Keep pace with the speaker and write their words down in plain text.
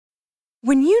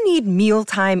When you need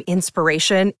mealtime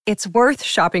inspiration, it's worth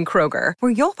shopping Kroger,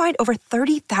 where you'll find over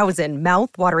 30,000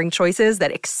 mouth-watering choices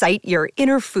that excite your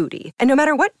inner foodie. And no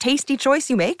matter what tasty choice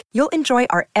you make, you'll enjoy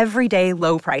our everyday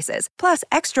low prices, plus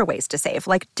extra ways to save,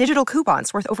 like digital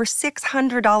coupons worth over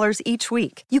 $600 each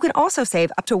week. You can also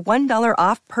save up to $1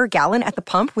 off per gallon at the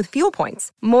pump with fuel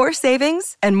points. More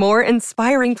savings and more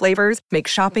inspiring flavors make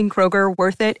shopping Kroger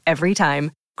worth it every time.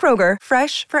 Kroger,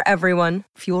 fresh for everyone.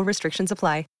 Fuel restrictions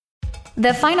apply.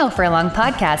 The Final Furlong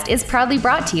podcast is proudly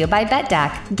brought to you by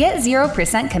BetDAC. Get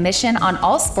 0% commission on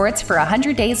all sports for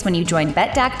 100 days when you join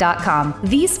BetDAC.com,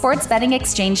 the sports betting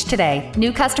exchange today.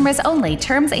 New customers only.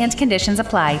 Terms and conditions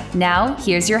apply. Now,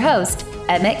 here's your host,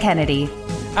 Emmett Kennedy.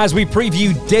 As we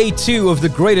preview day 2 of the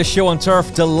greatest show on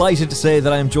turf, delighted to say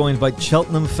that I am joined by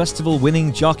Cheltenham Festival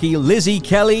winning jockey Lizzie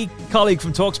Kelly, colleague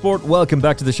from TalkSport. Welcome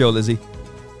back to the show, Lizzie.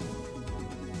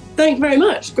 Thank you very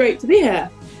much. Great to be here.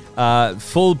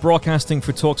 Full broadcasting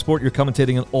for TalkSport. You're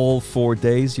commentating on all 4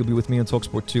 days. You'll be with me on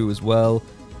TalkSport 2 as well.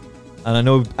 And I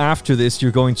know after this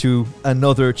you're going to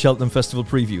another Cheltenham Festival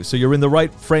preview. So you're in the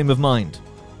right frame of mind.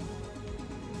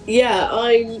 Yeah,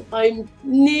 I'm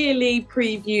nearly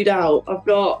previewed out. I've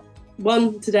got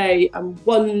one today and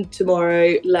one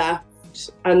tomorrow left,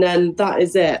 and then that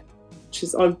is it.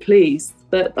 I'm pleased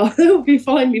that it'll be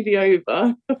finally be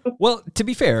over. Well, to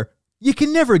be fair, you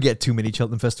can never get too many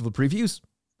Cheltenham Festival previews.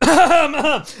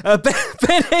 Ben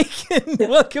Aiken,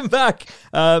 welcome back.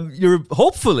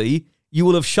 Hopefully you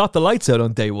will have shot the lights out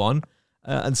on day 1,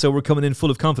 and so we're coming in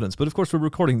full of confidence. But of course, we're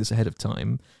recording this ahead of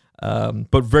time.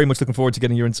 But very much looking forward to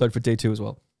getting your insight for day 2 as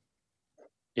well.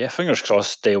 Yeah, fingers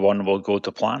crossed. Day 1 will go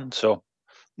to plan. So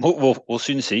we'll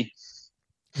soon see.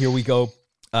 Here we go.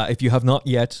 If you have not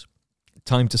yet,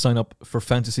 time to sign up for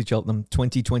Fantasy Cheltenham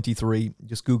 2023.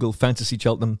 Just Google Fantasy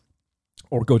Cheltenham,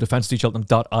 or go to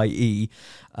fantasycheltenham.ie.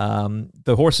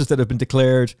 The horses that have been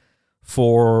declared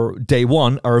for day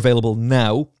 1 are available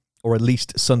now, or at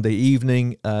least Sunday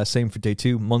evening. Same for day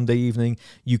 2, Monday evening.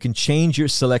 You can change your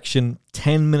selection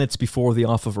 10 minutes before the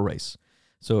off of a race.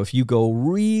 So if you go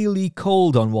really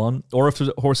cold on one, or if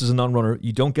the horse is a non-runner,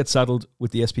 you don't get saddled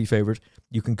with the SP favourite.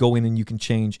 You can go in and you can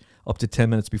change up to 10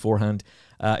 minutes beforehand.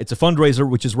 It's a fundraiser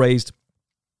which has raised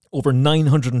over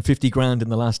 950 grand in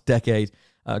the last decade.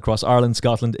 Across Ireland,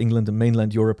 Scotland, England and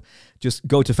mainland Europe. Just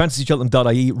go to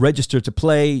fantasycheltenham.ie, register to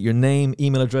play, your name,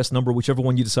 email address, number, whichever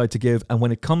one you decide to give. And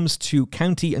when it comes to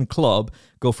county and club,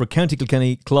 go for County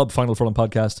Kilkenny, club Final Furlong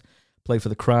podcast. Play for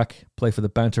the crack, play for the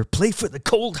banter, play for the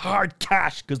cold hard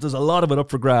cash, because there's a lot of it up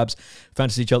for grabs.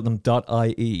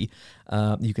 fantasycheltenham.ie.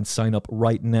 You can sign up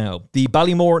right now. The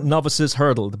Ballymore Novices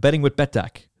Hurdle, the betting with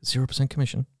BetDAC, 0%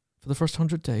 commission for the first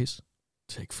 100 days.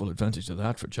 Take full advantage of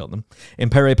that for Cheltenham.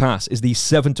 Impere Pass is the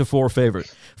 7-4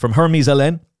 favourite. From Hermes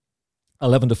Allen,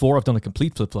 11-4. I've done a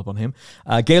complete flip-flop on him.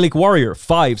 Gaelic Warrior,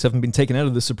 5s haven't been taken out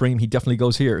of the Supreme. He definitely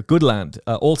goes here. Goodland,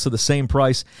 also the same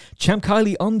price. Champ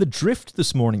Kiley on the drift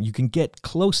this morning. You can get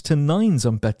close to 9s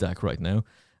on BetDAC right now.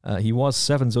 He was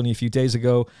 7s only a few days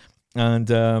ago. And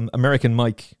American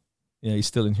Mike, yeah, he's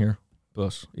still in here.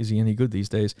 But is he any good these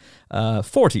days?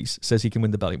 40s says he can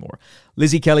win the Ballymore.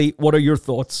 Lizzie Kelly, what are your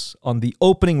thoughts on the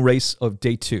opening race of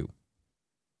day 2?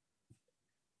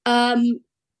 I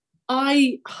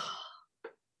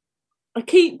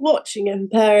keep watching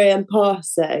Impere and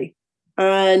Passe,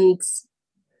 and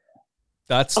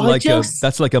that's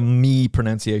like a me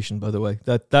pronunciation, by the way.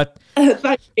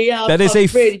 Yeah,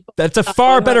 that's a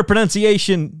far better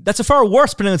pronunciation. That's a far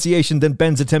worse pronunciation than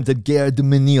Ben's attempt at Gare de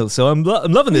Menil. So I'm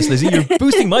loving this, Lizzie. You're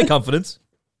boosting my confidence.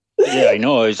 Yeah, I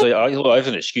know. It's like I have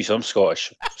an excuse. I'm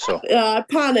Scottish, so yeah, I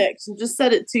panicked and just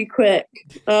said it too quick.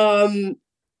 I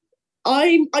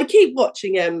keep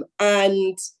watching him,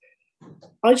 and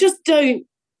I just don't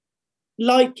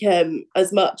like him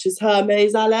as much as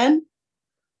Hermes Allen.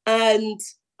 And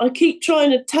I keep trying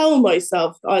to tell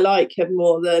myself that I like him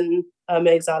more than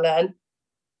Hermes Allen,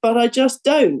 but I just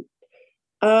don't.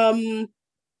 We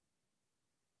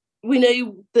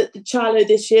know that the Challow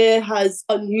this year has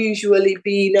unusually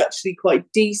been actually quite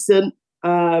decent.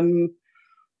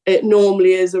 It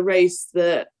normally is a race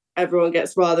that everyone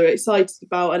gets rather excited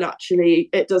about, and actually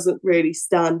it doesn't really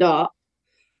stand up.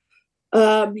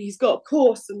 He's got a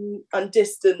course and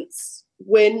distance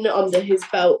win under his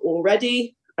belt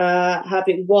already.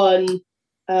 Having won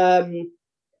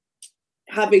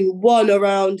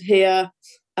around here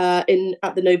at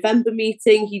the November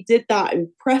meeting. He did that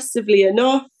impressively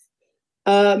enough.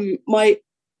 My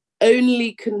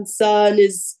only concern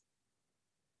is,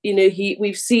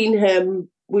 we've seen him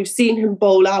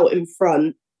bowl out in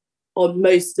front on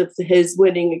most of his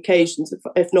winning occasions,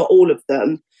 if not all of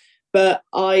them. But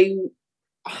I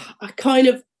kind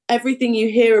of everything you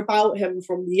hear about him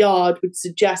from the yard would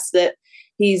suggest that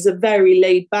he's a very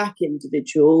laid-back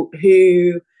individual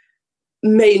who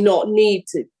may not need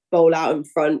to bowl out in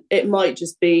front. It might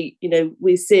just be,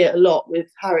 we see it a lot with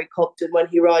Harry Cobden when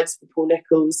he rides for Paul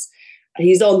Nicholls.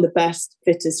 He's on the best,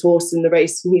 fittest horse in the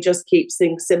race, and he just keeps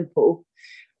things simple.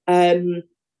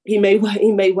 He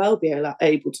may well be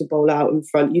able to bowl out in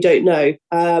front. You don't know,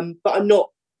 but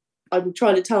I'm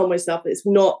trying to tell myself it's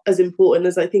not as important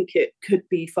as I think it could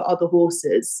be for other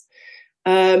horses.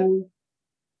 Good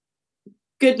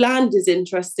Land is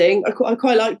interesting. I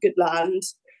quite like Good Land,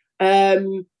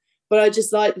 but I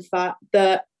just like the fact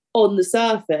that on the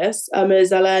surface,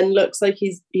 Zelen looks like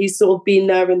he's sort of been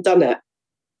there and done it.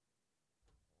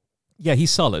 Yeah,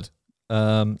 he's solid.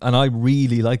 And I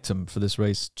really liked him for this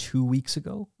race 2 weeks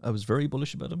ago. I was very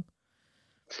bullish about him.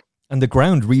 And the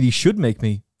ground really should make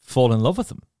me fall in love with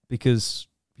him, because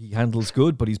he handles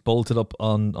good, but he's bolted up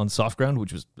on soft ground,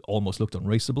 which was almost looked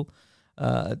unraceable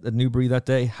at Newbury that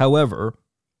day. However,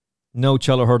 no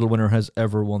Cheltenham hurdle winner has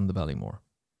ever won the Ballymore.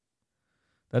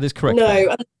 That is correct. No,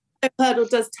 and the hurdle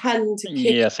does tend to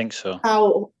kick I think so.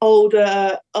 out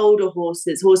older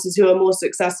horses who are more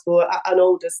successful at an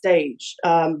older stage,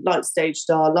 like Stage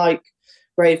Star, like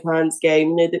Brave Man's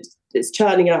Game. It's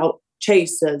churning out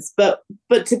chasers. But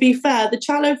to be fair, the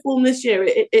Challow form this year,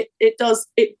 it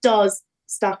does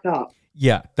stack up.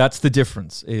 Yeah, that's the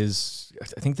difference. Is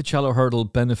I think the Cheltenham hurdle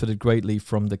benefited greatly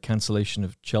from the cancellation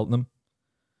of Cheltenham,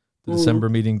 the December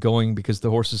meeting going, because the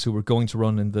horses who were going to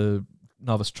run in the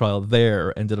novice trial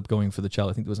there ended up going for the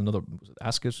Cheltenham. I think there was another,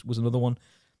 Ascot was another one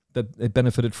that it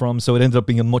benefited from. So it ended up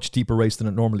being a much deeper race than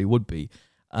it normally would be.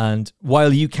 And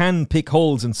while you can pick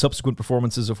holes in subsequent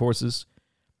performances of horses,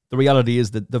 the reality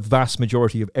is that the vast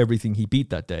majority of everything he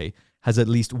beat that day has at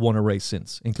least won a race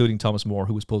since, including Thomas Moore,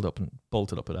 who was pulled up and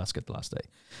bolted up at Ascot the last day.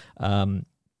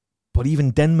 But even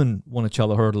Denman won a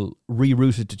Cheltenham hurdle,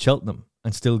 rerouted to Cheltenham,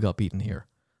 and still got beaten here.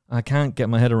 I can't get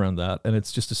my head around that, and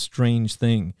it's just a strange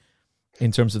thing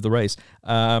in terms of the race.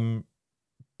 Ben,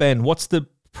 what's the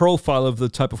profile of the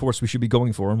type of horse we should be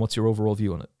going for, and what's your overall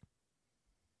view on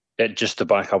it? Just to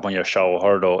back up on your shallow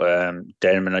hurdle,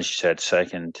 Denman, as you said,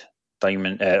 second.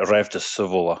 Diamond, Rev de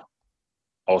Savola,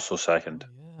 also second.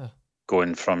 Yeah.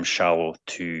 Going from shallow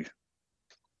to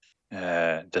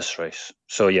this race.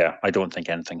 So yeah, I don't think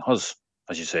anything has,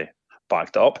 as you say,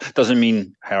 backed up. Doesn't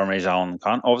mean Hermes Allen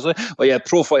can't, obviously. But yeah,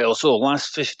 profile. So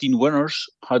last 15 winners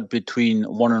had between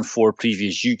 1 and 4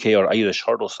 previous UK or Irish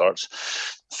hurdle starts.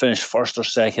 Finished first or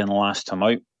second last time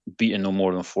out, beaten no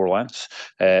more than 4 lengths.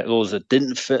 Those that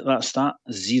didn't fit that stat,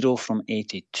 0 from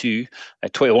 82.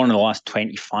 21 of the last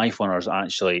 25 winners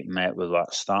actually met with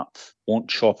that stat. Won't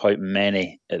chop out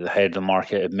many at the head of the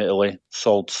market, admittedly.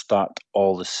 Solid stat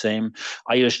all the same.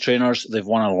 Irish trainers, they've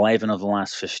won 11 of the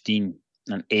last 15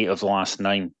 and 8 of the last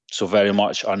 9. So very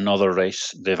much another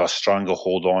race they've a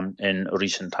stranglehold on in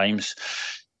recent times.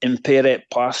 Imperet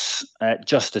Pass,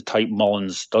 just the type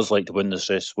Mullins does like to win this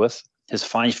race with. His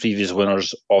 5 previous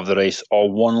winners of the race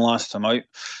all won last time out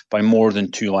by more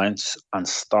than 2 lengths and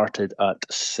started at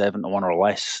 7-1 or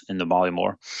less in the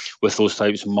Ballymore. With those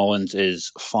types, Mullins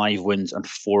is 5 wins and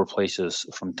 4 places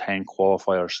from 10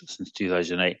 qualifiers since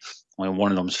 2008. Only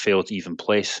one of them's failed to even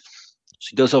place. So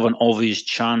he does have an obvious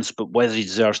chance, but whether he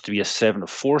deserves to be a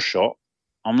 7-4 shot,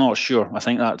 I'm not sure. I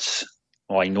think that's,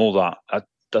 I know that.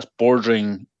 That's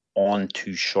bordering on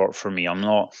too short for me. I'm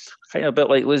not, kind of a bit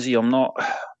like Lizzie, I'm not...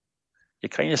 You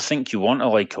kind of think you want to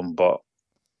like him, but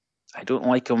I don't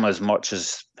like him as much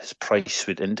as his price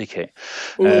would indicate.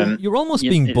 You're almost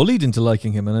being bullied into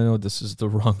liking him, and I know this is the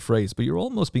wrong phrase, but you're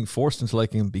almost being forced into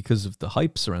liking him because of the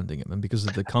hype surrounding him and because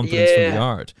of the confidence from the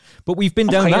yard. But we've been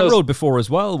down that road before as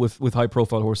well with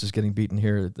high-profile horses getting beaten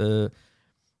here. 10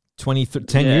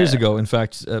 years ago, in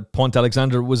fact, Pont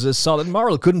Alexander was a solid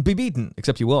moral, couldn't be beaten,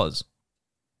 except he was.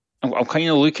 I'm kind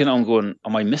of looking at him going,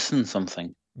 am I missing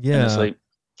something? Yeah. And it's like,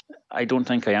 I don't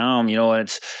think I am,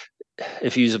 it's,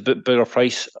 if he was a bit bigger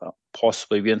price,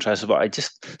 possibly be interested, but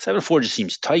 7-4 just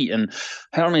seems tight. And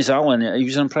Hermes Allen, he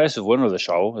was an impressive winner of the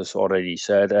show, as already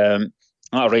said.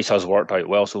 That race has worked out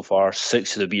well so far.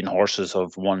 6 of the beaten horses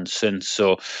have won since,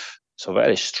 so it's a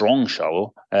very strong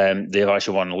show. They've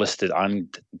actually won listed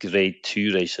and grade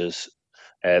 2 races,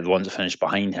 the ones that finished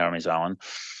behind Hermes Allen.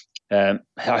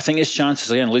 I think his chances,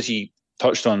 again, Lizzie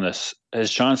touched on this, his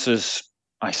chances,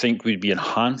 I think, would be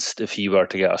enhanced if he were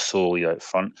to get a solo lead out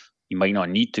front. He might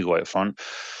not need to go out front.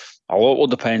 A lot will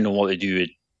depend on what they do with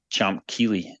Champ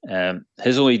Keeley.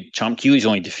 Champ Keeley's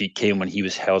only defeat came when he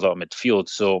was held up midfield.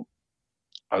 So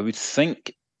I would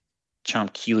think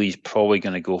Champ Keeley's probably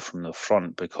going to go from the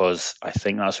front, because I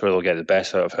think that's where they'll get the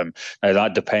best out of him. Now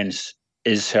that depends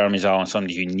is Hermes Allen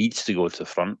somebody who needs to go to the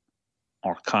front,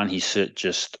 or can he sit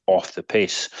just off the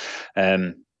pace?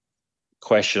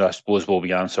 Question, I suppose, will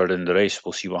be answered in the race.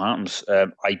 We'll see what happens.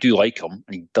 I do like him,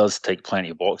 and he does tick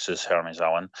plenty of boxes, Hermes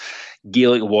Allen.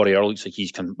 Gaelic Warrior looks like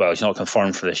he's not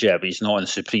confirmed for this yet, but he's not in the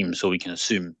Supreme, so we can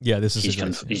assume this is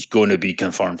he's going to be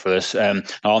confirmed for this.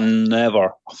 I'm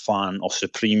never a fan of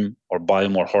Supreme or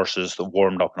Bymore horses that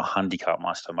warmed up in a handicap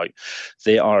last time out.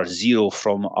 They are 0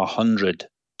 from 100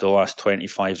 the last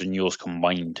 25 renewals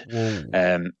combined.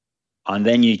 And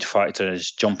then you need to factor in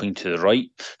his jumping to the right.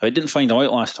 I didn't find him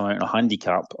out last time out in a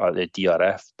handicap at the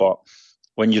DRF, but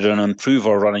when you're an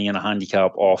improver running in a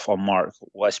handicap off a mark,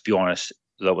 let's be honest,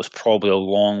 that was probably a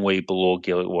long way below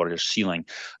Gaelic Warrior's ceiling.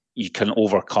 You can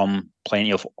overcome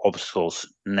plenty of obstacles,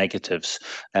 negatives.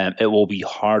 It will be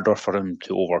harder for him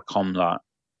to overcome that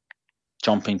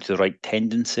jumping to the right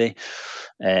tendency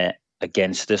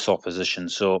against this opposition.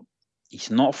 So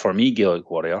he's not for me, Gaelic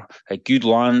Warrior. At Good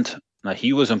Land, now,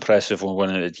 he was impressive when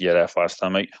winning the DRF last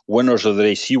time out. Winners of the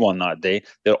race he won that day,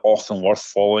 they're often worth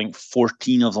following.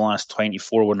 14 of the last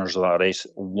 24 winners of that race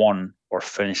won or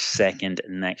finished second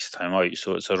next time out.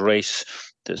 So it's a race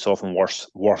that's often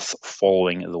worth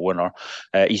following the winner.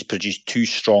 He's produced 2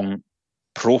 strong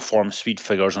pro form speed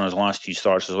figures on his last 2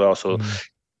 starts as well. So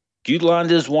Good Land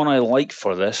is one I like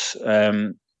for this.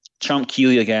 Champ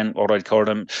Keeley again, all right,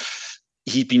 Cordham.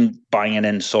 He's been banging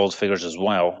in solid figures as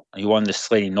well. He won the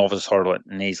Slaney Novice Hurdle at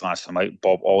Naas last time out.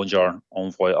 Bob Ollinger,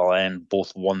 Envoy Alain,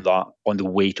 both won that on the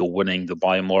way to winning the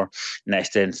Bymore.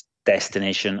 Next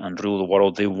Destination and Rule the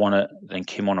World, they won it, then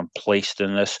came on and placed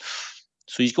in this.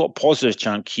 So he's got positive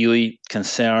Champ Keeley.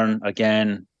 Concern,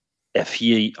 again, if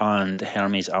he and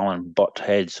Hermes Allen butt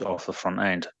heads off the front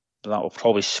end, that will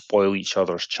probably spoil each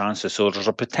other's chances. So there's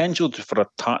a potential for a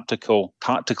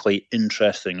tactically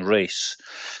interesting race.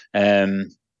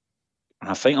 And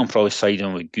I think I'm probably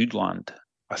siding with Good Land.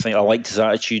 I think I liked his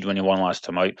attitude when he won last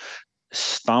time out.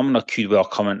 Stamina could well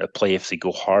come into play if they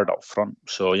go hard up front.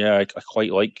 So yeah, I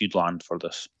quite like Good Land for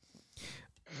this.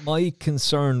 My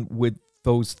concern with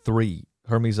those 3,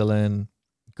 Hermes Allen,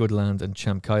 Good Land, and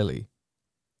Champ Kiley,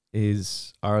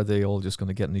 is are they all just going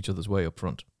to get in each other's way up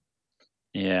front?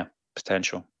 Yeah,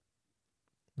 potential.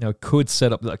 Now, it could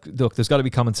set up... Look, there's got to be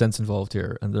common sense involved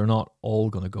here, and they're not all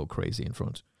going to go crazy in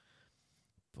front.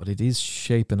 But it is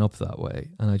shaping up that way,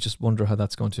 and I just wonder how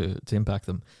that's going to impact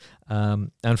them.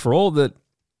 And for all that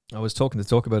I was talk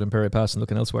about Imperial Pass and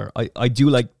looking elsewhere, I do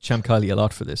like Champ Kiley a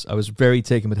lot for this. I was very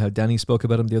taken with how Danny spoke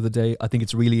about him the other day. I think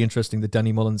it's really interesting that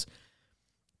Danny Mullins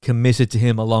committed to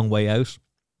him a long way out.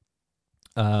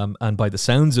 And by the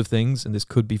sounds of things, and this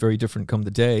could be very different come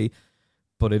the day,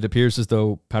 but it appears as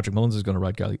though Patrick Mullins is going to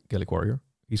ride Gaelic Warrior.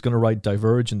 He's going to ride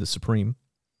Diverge in the Supreme.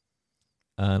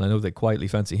 And I know they quietly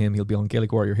fancy him. He'll be on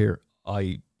Gaelic Warrior here.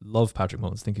 I love Patrick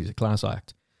Mullins. Think he's a class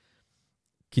act.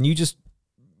 Can you just...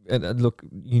 And look,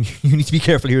 you need to be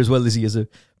careful here as well, Lizzie, as a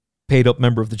paid-up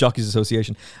member of the Jockeys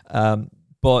Association.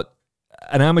 But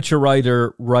an amateur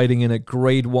rider riding in a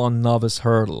Grade 1 novice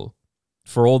hurdle,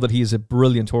 for all that he is a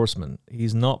brilliant horseman,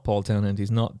 he's not Paul Townend, he's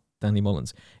not Danny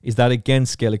Mullins. Is that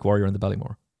against Gaelic Warrior in the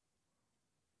Ballymore?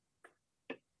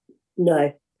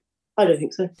 No, I don't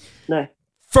think so. No.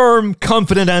 Firm,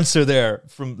 confident answer there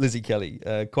from Lizzie Kelly.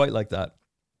 Quite like that.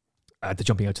 The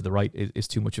jumping out to the right is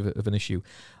too much of an issue.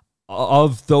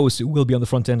 Of those who will be on the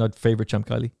front end, I'd favour Champ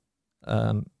Kiley,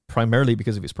 primarily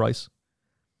because of his price.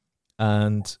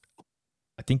 And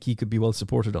I think he could be well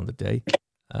supported on the day.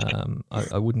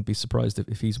 I wouldn't be surprised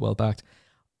if he's well backed.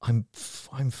 I'm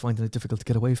finding it difficult to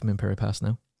get away from Imperial Pass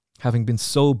now. Having been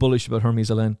so bullish about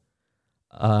Hermes Allen,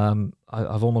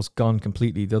 I've almost gone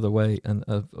completely the other way, and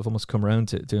I've almost come around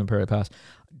to Imperial Pass.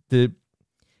 I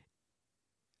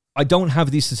don't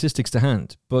have these statistics to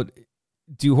hand, but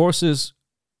do horses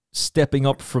stepping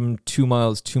up from 2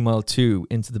 miles, 2 mile 2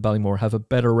 into the Ballymore have a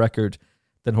better record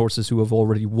than horses who have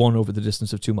already won over the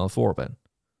distance of 2 mile 4, Ben?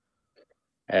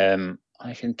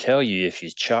 I can tell you if you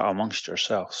chat amongst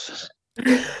yourselves.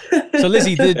 So,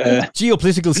 Lizzie, the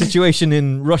geopolitical situation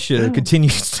in Russia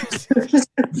continues.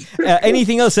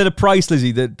 Anything else at a price,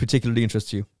 Lizzie, that particularly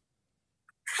interests you?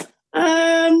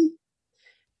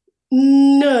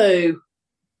 No,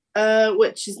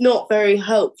 which is not very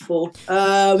helpful.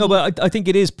 No, but I think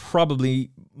it is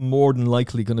probably more than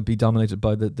likely going to be dominated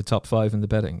by the top 5 in the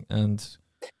betting. And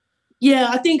yeah,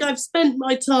 I think I've spent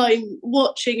my time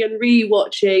watching and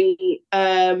re-watching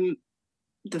The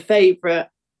Favourite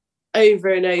over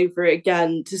and over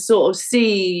again to sort of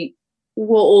see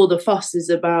what all the fuss is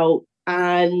about,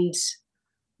 and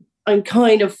I'm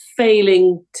kind of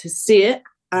failing to see it.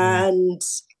 And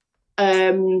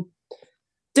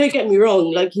don't get me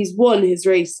wrong, like he's won his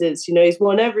races, he's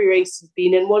won every race he's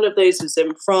been in. One of those was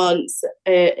in France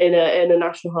in a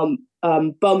national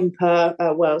bumper.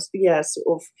 Sort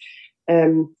of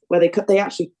where they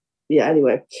actually. Yeah,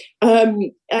 anyway.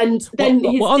 And then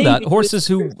on that, horses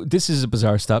who, this is a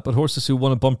bizarre stat, but horses who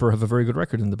won a bumper have a very good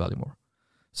record in the Ballymore.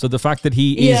 So the fact that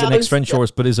he is an ex-French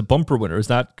horse but is a bumper winner, is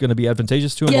that going to be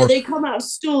advantageous to him? Yeah, they come out of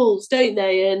stalls, don't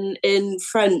they, in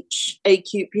French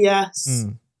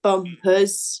AQPS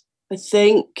bumpers, I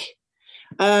think.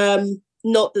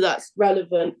 Not that that's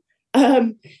relevant.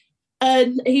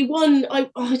 And he won, I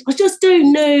just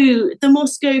don't know, the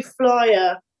Moscow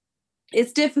Flyer.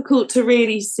 It's difficult to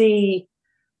really see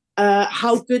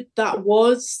how good that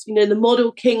was. The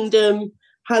Model Kingdom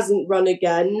hasn't run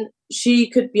again. She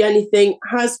Could Be Anything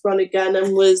has run again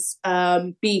and was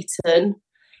beaten.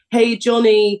 Hey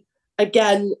Johnny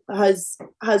again has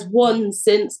won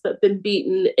since, but been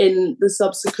beaten in the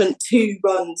subsequent 2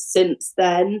 runs since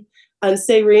then. And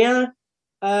C'est Rien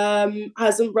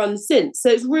hasn't run since. So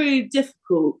it's really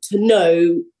difficult to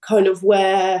know kind of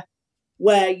where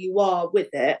you are with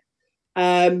it.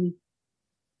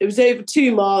 It was over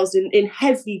 2 miles in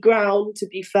heavy ground, to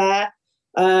be fair.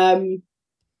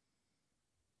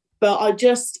 But I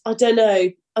don't know.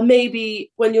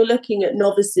 Maybe when you're looking at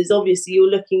novices, obviously you're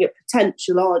looking at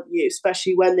potential, aren't you?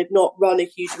 Especially when they've not run a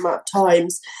huge amount of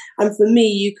times. And for me,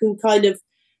 you can kind of,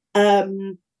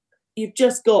 you've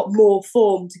just got more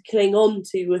form to cling on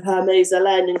to with Hermes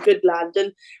Allen and Goodland.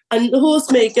 And the horse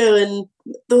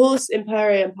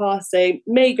Imperia and Passe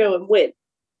may go and win.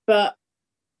 But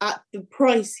at the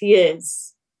price he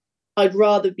is, I'd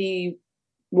rather be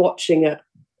watching it,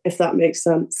 if that makes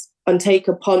sense, and take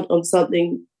a punt on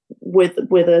something with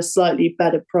a slightly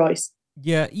better price.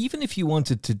 Yeah, even if you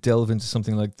wanted to delve into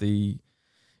something like if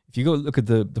you go look at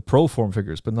the pro form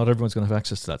figures, but not everyone's going to have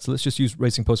access to that. So let's just use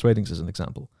Racing Post ratings as an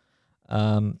example.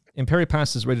 Imperia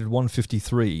Pass is rated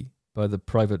 153 by the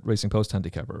private Racing Post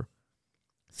handicapper.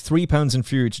 £3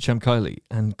 inferior to Chem Kylie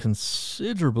and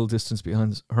considerable distance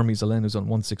behind Hermes Allen, who's on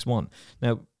 161.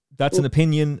 Now, that's an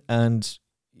opinion, and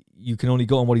you can only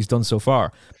go on what he's done so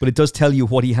far, but it does tell you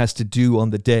what he has to do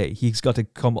on the day. He's got to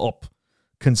come up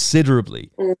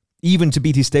considerably, even to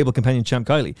beat his stable companion Champ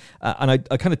Kylie. And I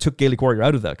kind of took Gaelic Warrior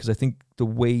out of that because I think the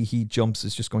way he jumps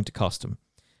is just going to cost him.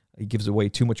 He gives away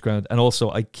too much ground. And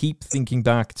also, I keep thinking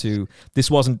back to, this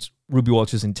wasn't Ruby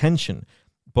Walsh's intention,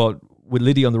 but with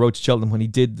Liddy on the road to Cheltenham, when he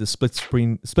did the split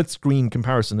screen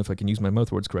comparison, if I can use my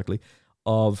mouth words correctly,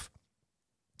 of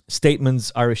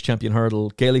Stateman's Irish Champion Hurdle,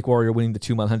 Gaelic Warrior winning the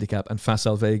 2 mile handicap, and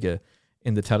Facile Vega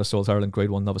in the Tattersalls Ireland Grade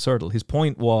 1 Novice Hurdle. His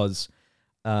point was,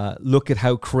 look at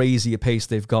how crazy a pace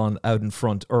they've gone out in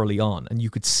front early on, and you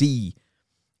could see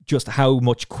just how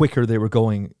much quicker they were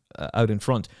going out in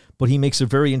front. But he makes a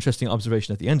very interesting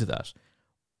observation at the end of that.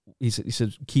 He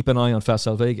said, keep an eye on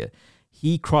Facile Vega.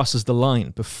 He crosses the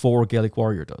line before Gaelic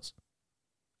Warrior does.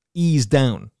 Ease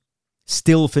down.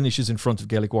 Still finishes in front of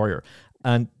Gaelic Warrior.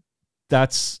 And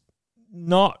that's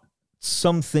not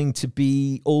something to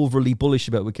be overly bullish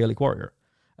about with Gaelic Warrior,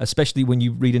 especially when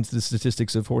you read into the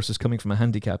statistics of horses coming from a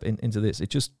handicap into this. It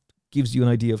just gives you an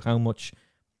idea of how much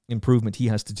improvement he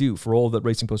has to do for all that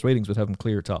Racing Post ratings would have him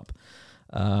clear top.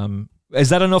 Is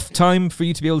that enough time for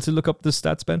you to be able to look up the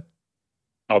stats, Ben?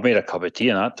 I made a cup of tea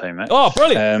in that time, mate. Oh,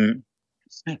 brilliant.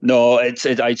 No, I'd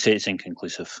say it's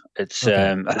inconclusive. It's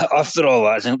okay. After all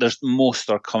that, I think most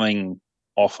are coming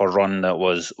off a run that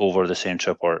was over the same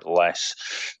trip or less.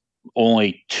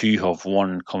 Only 2 have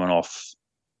won coming off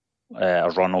a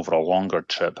run over a longer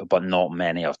trip, but not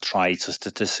many have tried. So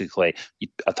statistically,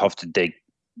 I'd have to dig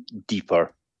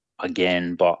deeper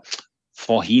again. But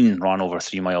Faugheen ran over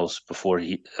 3 miles before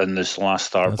in this last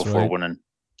start. That's before winning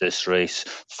this race.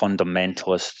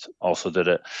 Fundamentalist also did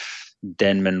it.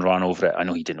 Denman ran over it. I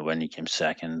know he didn't win; he came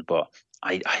second, but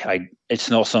I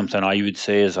it's not something I would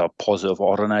say is a positive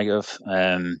or a negative.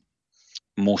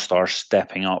 Most are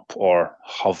stepping up or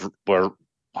had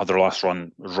their last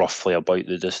run roughly about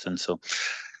the distance. So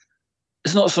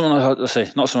it's not something I have to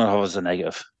say. Not something I have as a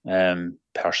negative,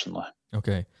 personally.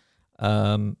 Okay.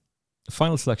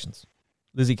 Final selections.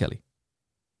 Lizzie Kelly.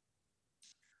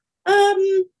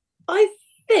 I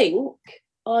think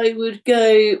I would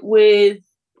go with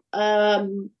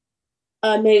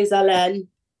Hermes Allen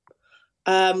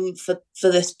for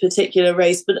this particular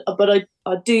race, but I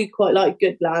do quite like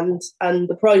Goodland, and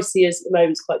the price he is at the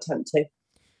moment is quite tempting.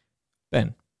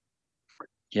 Ben?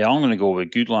 Yeah, I'm going to go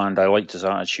with Goodland. I liked his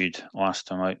attitude last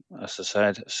time out, as I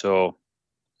said, so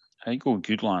I go with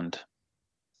Goodland.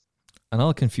 And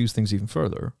I'll confuse things even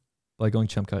further by going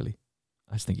Champ Kylie.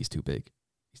 I just think he's too big.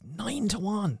 He's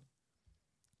 9-1.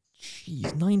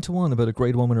 Jeez, 9-1 about a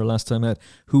Grade 1 winner last time out,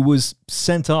 who was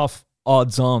sent off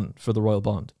odds on for the Royal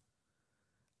Bond.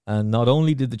 And not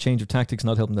only did the change of tactics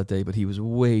not help him that day, but he was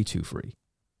way too free.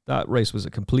 That race was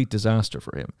a complete disaster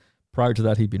for him. Prior to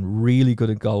that, he'd been really good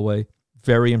at Galway,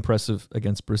 very impressive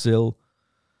against Brazil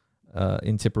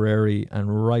in Tipperary,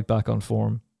 and right back on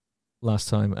form last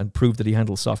time, and proved that he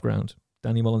handles soft ground.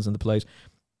 Danny Mullins in the plate.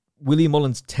 Willie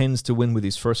Mullins tends to win with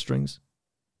his first strings,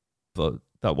 but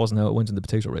that wasn't how it went in the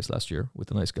potato race last year with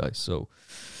the nice guys. So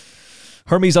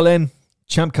Hermes Allen,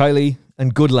 Champ Kiley,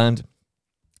 and Goodland.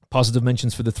 Positive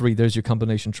mentions for the three. There's your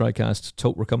combination TriCast.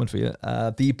 Tote, we're coming for you.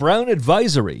 The Brown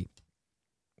Advisory.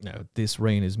 Now, this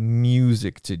rain is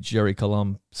music to Jerry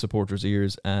Colomb supporters'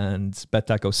 ears, and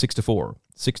Bet.co 6-4.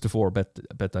 6-4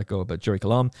 Bet.co about Jerry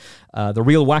Colomb. The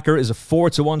Real Whacker is a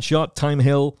 4-1 shot. Time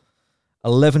Hill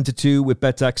 11-2 with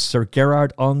Bet.ac. Sir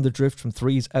Gerard on the drift from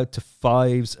 3s out to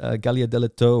 5s. Gallia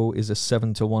Delito is a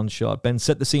 7-1 shot. Ben,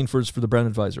 set the scene for us for the Brown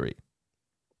Advisory.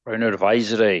 Brown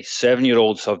Advisory.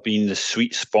 7-year-olds have been the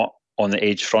sweet spot on the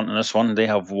age front in this one. They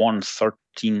have won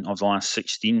 13 of the last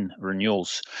 16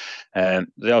 renewals. They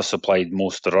have supplied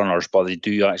most of the runners, but they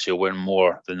do actually win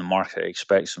more than the market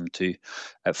expects them to.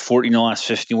 14 of the last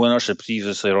 15 winners have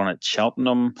previously run at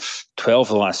Cheltenham. 12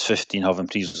 of the last 15 have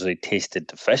previously tasted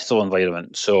the festival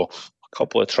environment. So a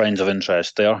couple of trends of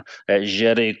interest there.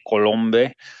 Jerry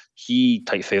Colombe, he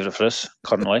tight favourite for us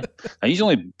currently. Now, he's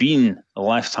only been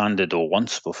left-handed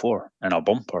once before in a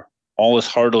bumper. All his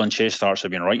hurdle and chase starts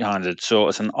have been right-handed, so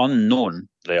it's an unknown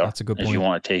there. That's a good point. If you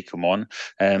want to take him on.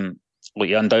 Look,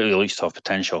 he undoubtedly at least have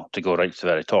potential to go right to the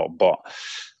very top, but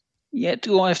yet to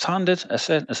go left-handed, I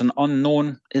said, it's an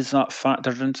unknown. Is that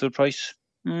factored into the price?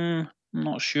 I'm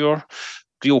not sure.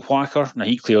 Real Whacker, now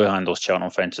he clearly handles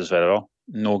Cheltenham fences very well.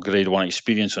 No Grade 1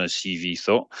 experience on his CV,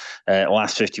 though.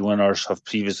 Last 50 winners have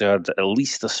previously had at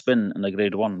least a spin in the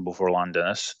Grade 1 before landing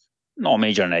this. Not a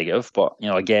major negative, but,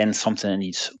 again, something that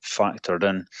needs factored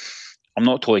in. I'm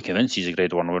not totally convinced he's a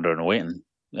Grade 1 winner in waiting,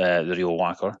 the Real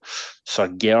Whacker. Sir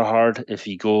Gerhard, if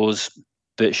he goes,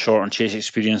 bit short on chase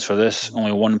experience for this.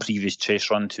 Only one previous chase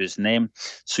run to his name.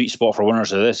 Sweet spot for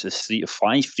winners of this is 3 to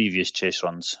 5 previous chase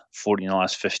runs. 14 in the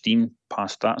last 15,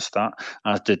 past that stat,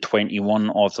 as did 21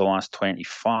 of the last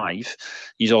 25.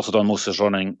 He's also done most of his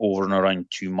running over and around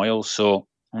 2 miles, so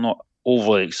I'm not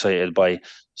overly excited by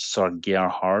Sir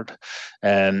Gerhard.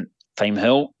 Time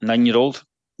Hill, 9-year-old,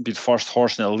 be the first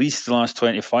horse in at least the last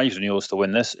 25 renewals to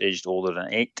win this, aged older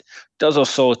than 8. Does have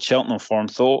solid Cheltenham form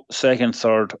though. 2nd,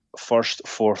 3rd, 1st,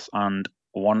 4th, and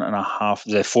 1.5.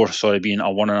 The 4th, being a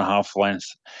 1.5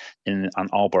 length in an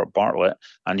Albert Bartlett,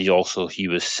 and he was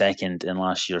 2nd in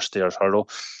last year's Stayers Hurdle.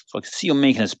 So I can see him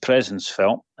making his presence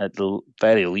felt at the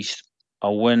very least.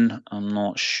 A win, I'm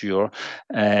not sure.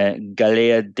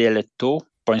 Galea Delito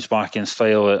bounced back in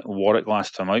style at Warwick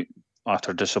last time out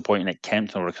after disappointing at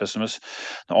Kempton over Christmas.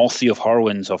 Now, all 3 of her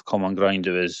wins have come on ground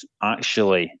that is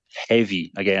actually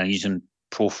heavy. Again, using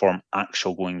pro-form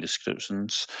actual going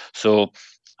descriptions. So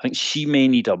I think she may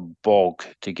need a bog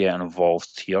to get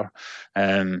involved here.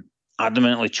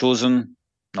 Adamantly chosen,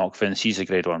 not convinced he's a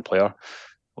Grade 1 player.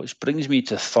 Which brings me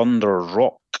to Thunder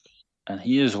Rock. And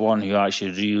he is one who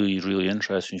actually really, really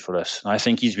interests me for this. And I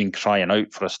think he's been crying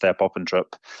out for a step up in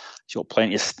trip. He's got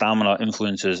plenty of stamina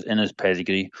influences in his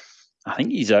pedigree. I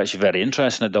think he's actually very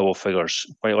interesting at double figures.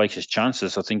 Quite like his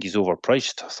chances. I think he's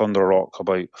overpriced. Thunder Rock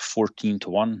about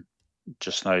 14-1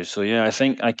 just now. So yeah, I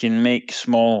think I can make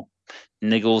small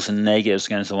niggles and negatives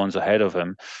against the ones ahead of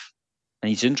him. And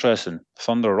he's interesting.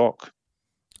 Thunder Rock.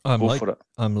 Go for it.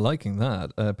 I'm liking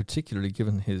that, particularly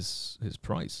given his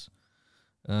price.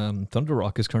 Thunder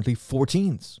Rock is currently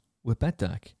 14s with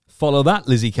Bet.ac. Follow that,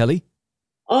 Lizzie Kelly.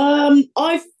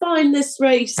 I find this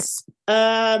race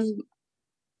a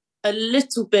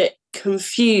little bit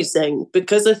confusing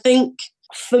because I think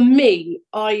for me,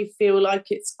 I feel like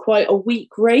it's quite a weak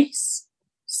race.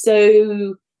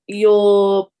 So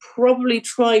you're probably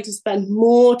trying to spend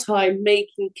more time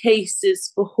making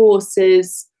cases for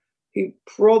horses who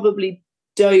probably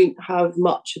don't have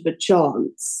much of a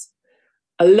chance.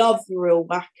 I love the Real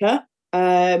Whacker.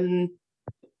 A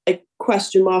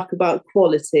question mark about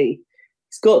quality.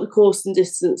 He's got the course and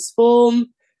distance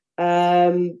form,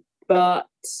 but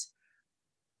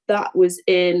that was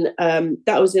in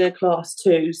a Class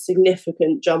 2,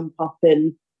 significant jump up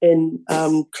in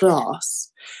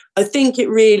class. I think it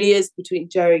really is between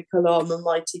Jerry Colomb and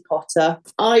Mighty Potter.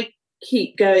 I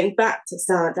keep going back to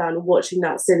Sandown and watching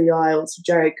that Silly Isles for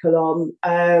Jerry Colomb.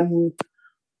 I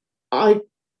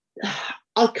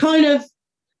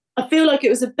feel like it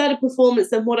was a better performance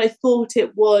than what I thought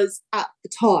it was at the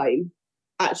time.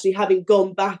 actually having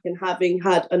gone back and having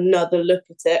had another look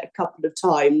at it a couple of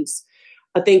times,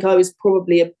 I think I was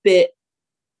probably a bit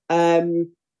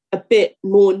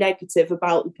more negative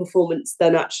about the performance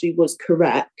than actually was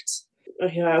correct.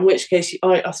 Yeah, in which case,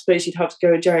 I suppose you'd have to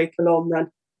go with Jerry Colomb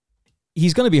then.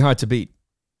 He's going to be hard to beat.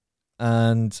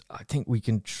 And I think we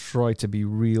can try to be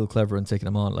real clever in taking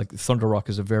him on. Like, Thunder Rock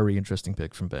is a very interesting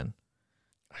pick from Ben.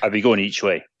 I'd be going each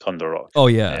way, Thunder Rock. Oh,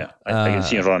 yeah. I can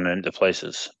see him running into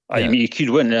places. Yeah. I mean, he could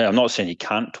win. I'm not saying he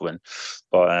can't win,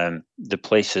 but the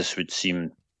places would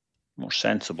seem more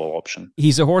sensible option.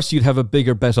 He's a horse you'd have a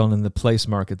bigger bet on in the place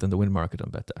market than the win market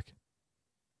on BetDAC.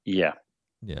 Yeah.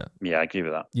 Yeah. Yeah, I agree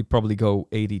with that. You'd probably go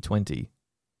 80-20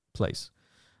 place.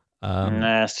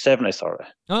 70-30.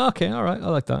 Oh, okay, all right. I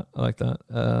like that. I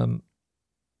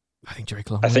think Jerry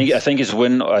Colomb. I think his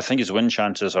win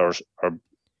chances are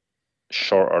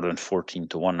shorter than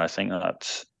 14-1. I think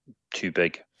that's too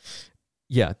big.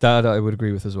 Yeah, that I would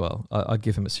agree with as well. I'd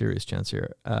give him a serious chance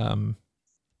here. I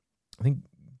think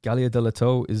Gallia de la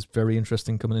Toe is very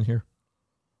interesting coming in here.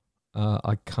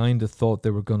 I kind of thought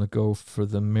they were going to go for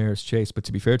the Mare's Chase, but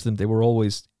to be fair to them, they were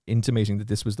always intimating that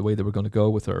this was the way they were going to go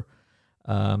with her.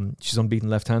 She's unbeaten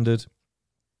left-handed.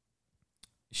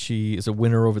 She is a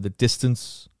winner over the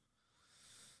distance.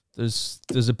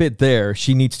 There's a bit there.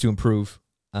 She needs to improve.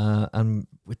 And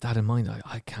with that in mind,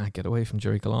 I can't get away from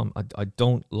Jerry Colomb. I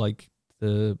don't like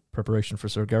the preparation for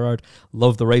Sir Gerard.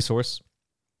 Love the racehorse.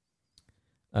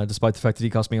 Despite the fact that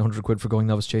he cost me £100 for going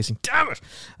novice chasing. Damn it!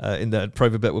 In that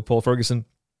private bet with Paul Ferguson.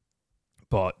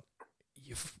 But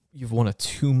you've won a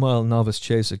 2-mile novice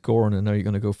chase at Goran, and now you're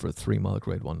going to go for a 3-mile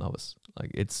Grade 1 novice.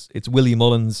 Like, it's Willie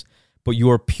Mullins, but you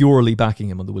are purely backing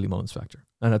him on the Willie Mullins factor.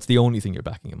 And that's the only thing you're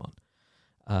backing him on.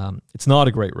 It's not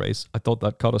a great race. I thought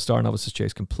that Cotto Star novices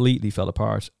chase completely fell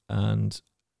apart, and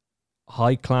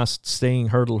high-class staying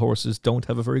hurdle horses don't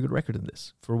have a very good record in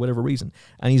this, for whatever reason.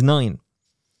 And he's 9.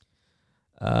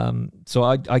 So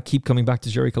I keep coming back to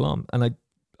Jerry Colomb, and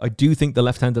I do think the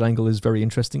left-handed angle is very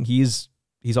interesting. He's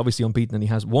obviously unbeaten, and he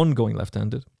has one going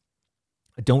left-handed.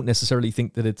 I don't necessarily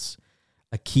think that it's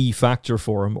a key factor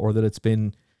for him, or that it's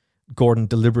been Gordon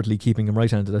deliberately keeping him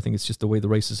right-handed. I think it's just the way the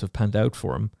races have panned out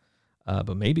for him.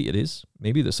 But maybe it is.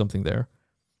 Maybe there's something there.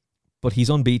 But he's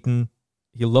unbeaten.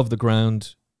 He'll love the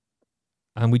ground.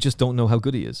 And we just don't know how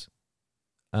good he is.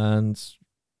 And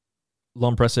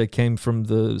L'Empresse came from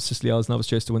the Sicily Isles novice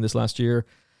chase to win this last year.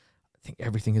 I think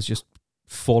everything has just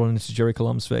fallen into Jerry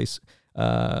Colomb's face.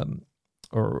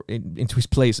 Or into his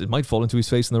place. It might fall into his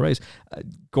face in the race.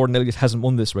 Gordon Elliott hasn't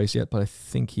won this race yet, but I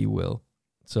think he will.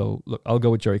 So, look, I'll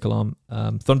go with Jerry Colomb.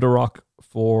 Thunder Rock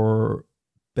for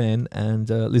Ben, and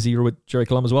Lizzie, you're with Jerry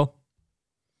Colomb as well?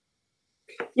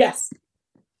 Yes.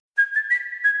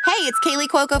 Hey, it's Kaylee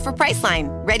Cuoco for Priceline.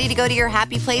 Ready to go to your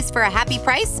happy place for a happy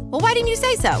price? Well, why didn't you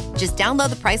say so? Just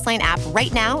download the Priceline app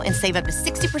right now and save up to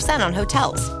 60% on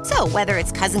hotels. So whether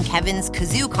it's Cousin Kevin's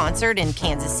Kazoo Concert in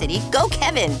Kansas City, go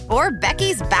Kevin, or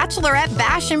Becky's Bachelorette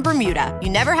Bash in Bermuda, you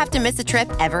never have to miss a trip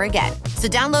ever again. So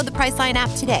download the Priceline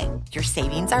app today. Your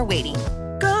savings are waiting.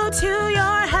 Go to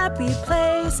your happy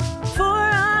place for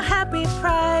a happy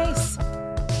price.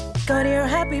 Go to your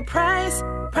happy price,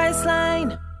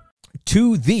 Priceline.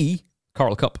 To the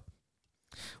Coral Cup,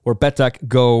 where BetDAC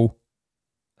go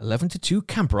 11-2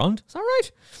 Camperond. Is that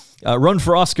right? Run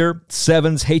for Oscar,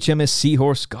 7s, HMS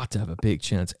Seahorse. Got to have a big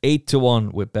chance.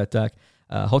 8-1 with BetDAC.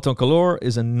 Hoton Color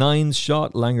is a 9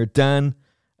 shot. Langer Dan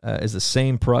is the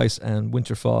same price. And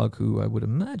Winterfog, who I would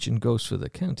imagine goes for the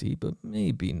county, but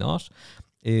maybe not,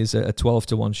 is a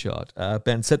 12-1 shot.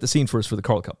 Ben, set the scene for us for the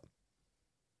Coral Cup.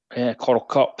 Coral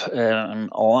Cup,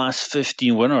 last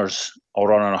 15 winners all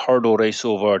run on a hurdle race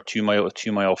over 2 mile to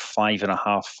 2 mile,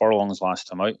 5.5 furlongs last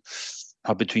time out.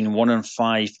 Have between 1 and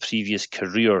 5 previous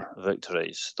career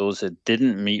victories. Those that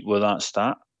didn't meet with that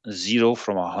stat, 0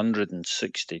 from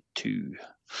 162.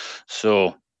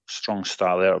 So, strong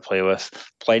stat there to play with.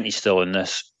 Plenty still in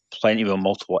this, plenty with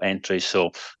multiple entries.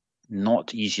 So,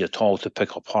 not easy at all to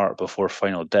pick apart before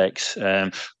final decks.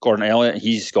 Gordon Elliott,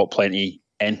 he's got plenty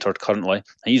entered currently.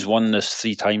 He's won this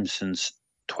 3 times since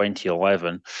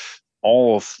 2011.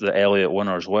 All of the Elliott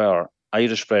winners were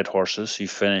Irish bred horses who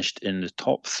finished in the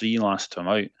top 3 last time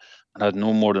out and had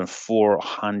no more than 4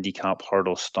 handicap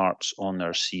hurdle starts on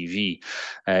their CV.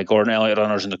 Gordon Elliott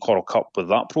runners in the Coral Cup with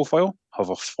that profile have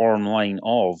a form line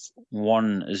of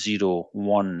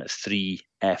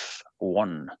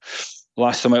 1013F1.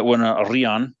 Last time out winner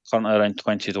Rian, currently around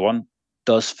 20-1,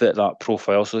 does fit that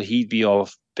profile, so he'd be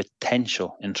of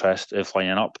potential interest if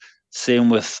lining up. Same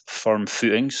with Firm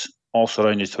Footings, also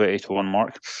around the 20-1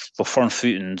 mark. But Firm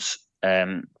Footings,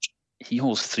 he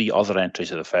holds 3 other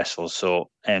entries at the festival, so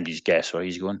MD's guess where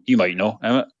he's going. You might know,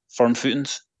 Emmett. Firm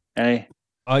Footings. Any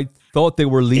I thought they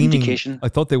were leaning. indication? I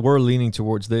thought they were leaning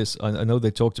towards this. I know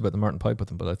they talked about the Martin Pipe with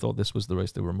them, but I thought this was the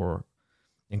race they were more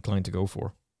inclined to go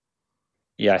for.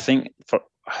 Yeah, I think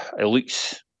it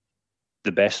looks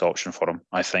the best option for him,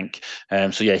 I think.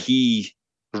 So yeah,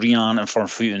 Rian and Firm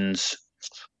Footings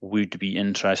would be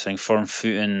interesting. Firm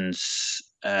Footings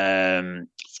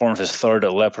formed his third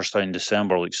at Leopardstown in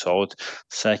December, looks solid.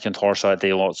 Second horse that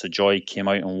day, Lots of Joy, came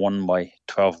out and won by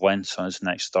 12 lengths on his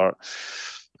next start.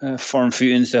 Firm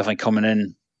Footings definitely coming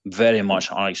in very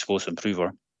much an unexposed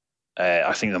improver.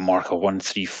 I think the mark of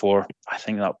 134, I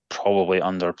think that probably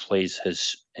underplays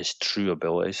his true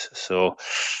abilities. So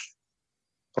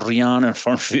Rian and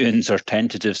Firm Footings are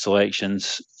tentative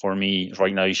selections for me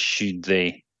right now, should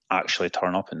they actually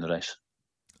turn up in the race.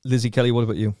 Lizzie Kelly, what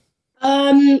about you?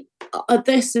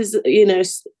 This is,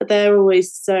 they're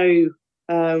always so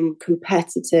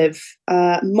competitive.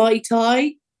 Mai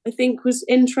Tai, I think, was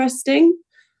interesting.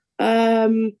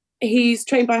 He's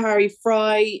trained by Harry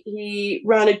Fry. He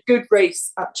ran a good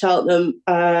race at Cheltenham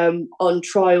on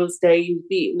trials day. He was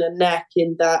beaten a neck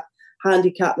in that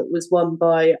handicap that was won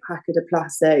by Hacker de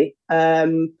Place.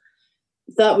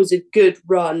 That was a good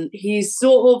run. He's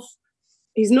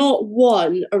not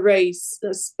won a race,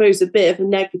 I suppose, a bit of a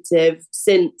negative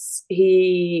since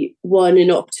he won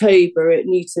in October at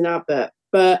Newton Abbot,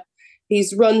 but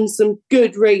he's run some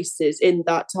good races in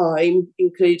that time,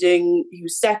 including he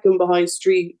was second behind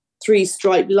Three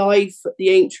Stripe Life at the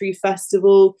Aintree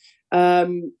Festival,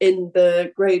 in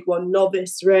the Grade 1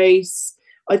 novice race.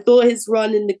 I thought his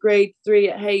run in the Grade 3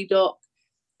 at Haydock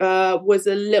was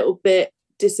a little bit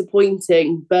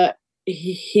disappointing, but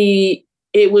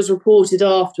it was reported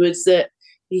afterwards that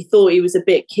he thought he was a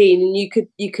bit keen, and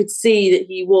you could see that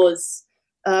he was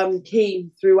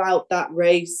keen throughout that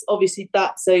race. Obviously,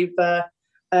 that's over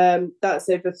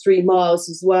 3 miles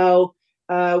as well.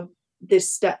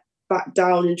 This step back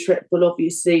down and trip will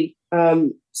obviously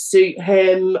suit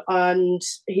him, and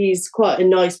he's quite a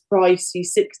nice price.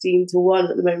 He's 16-1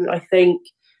 at the moment, I think.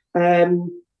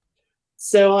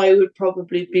 So I would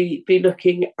probably be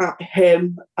looking at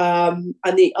him. And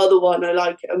the other one I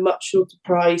like at a much shorter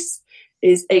price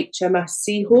is HMS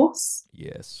Seahorse.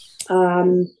 Yes.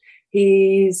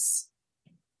 He's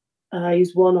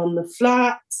won on the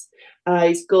flat.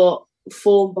 He's got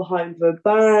form behind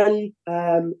Vauban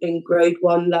in Grade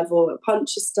 1 level at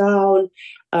Punchestown.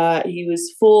 He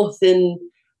was fourth in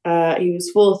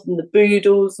the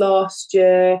Boodles last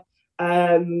year.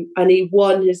 And he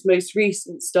won his most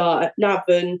recent start at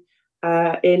Navan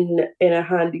in a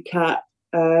handicap,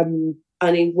 and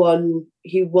he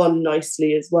won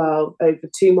nicely as well over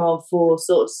 2 mile 4,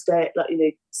 sort of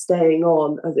staying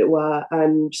on, as it were.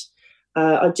 And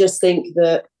I just think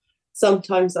that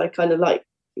sometimes I kind of like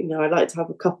I like to have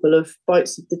a couple of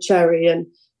bites of the cherry, and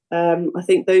I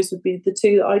think those would be the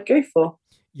two that I'd go for.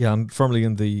 Yeah, I'm firmly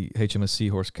in the HMS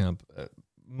Seahorse camp,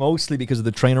 mostly because of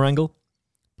the trainer angle.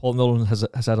 Paul Nolan has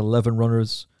had 11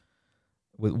 runners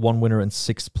with 1 winner and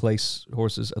 6th place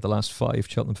horses at the last 5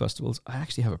 Cheltenham festivals. I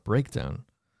actually have a breakdown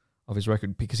of his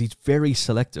record because he's very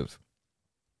selective.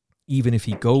 Even if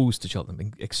he goes to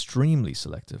Cheltenham, extremely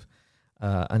selective,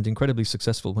 and incredibly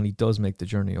successful when he does make the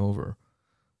journey over.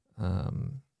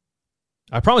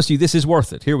 I promise you this is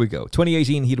worth it. Here we go.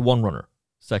 2018, he had 1 runner,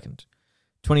 second.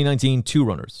 2019, 2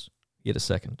 runners, he had a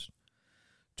second.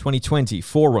 2020,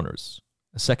 4 runners,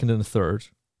 a second and a third.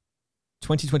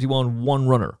 2021, 1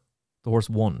 runner, the horse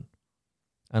won.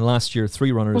 And last year,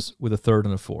 3 runners with a third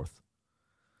and a fourth.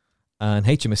 And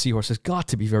HMS Seahorse has got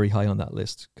to be very high on that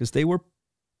list because they were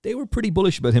pretty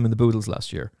bullish about him in the Boodles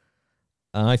last year.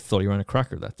 And I thought he ran a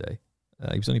cracker that day.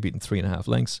 He was only beaten 3.5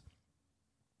 lengths.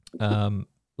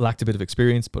 Lacked a bit of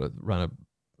experience, but ran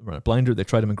a blinder. They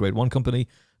tried him in Grade 1 company.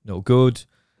 No good.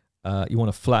 You won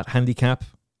a flat handicap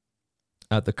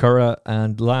at the Curragh,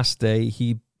 and last day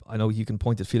I know you can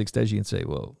point at Felix Deji and say,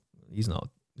 well, he's not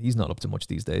up to much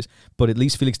these days, but at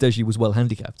least Felix Deji was well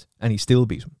handicapped and he still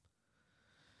beat him.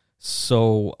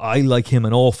 So I like him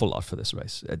an awful lot for this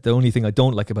race. The only thing I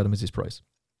don't like about him is his price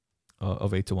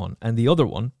of 8-1. And the other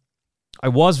one, I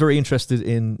was very interested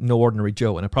in No Ordinary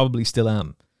Joe, and I probably still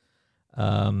am.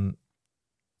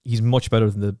 He's much better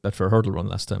than the Betfair Hurdle Run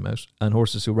last time out, and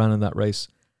horses who ran in that race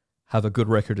have a good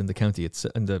record in the county,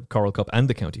 in the Coral Cup and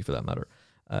the county for that matter.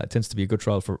 It tends to be a good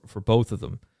trial for both of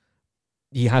them.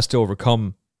 He has to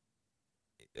overcome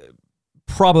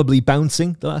probably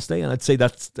bouncing the last day, and I'd say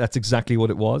that's exactly what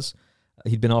it was.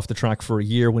 He'd been off the track for a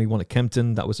year when he won at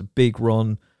Kempton. That was a big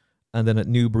run. And then at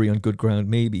Newbury on good ground,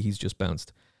 maybe he's just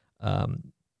bounced.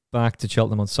 Back to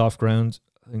Cheltenham on soft ground.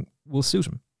 I think will suit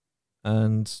him.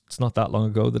 And it's not that long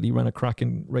ago that he ran a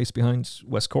cracking race behind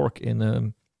West Cork in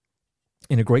a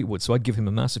Greatwood. So I'd give him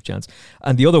a massive chance.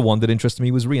 And the other one that interested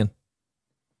me was Rian.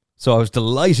 So I was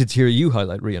delighted to hear you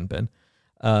highlight Rian, Ben.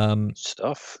 Good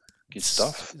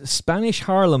stuff. Spanish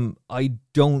Harlem, I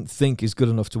don't think is good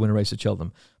enough to win a race at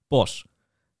Cheltenham. But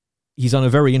he's on a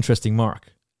very interesting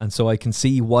mark. And so I can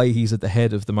see why he's at the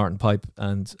head of the Martin Pipe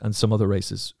and some other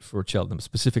races for Cheltenham,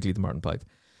 specifically the Martin Pipe.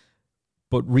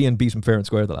 But Rian beat him fair and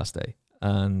square the last day.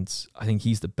 And I think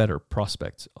he's the better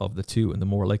prospect of the two and the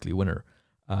more likely winner.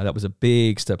 That was a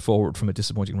big step forward from a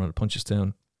disappointing run at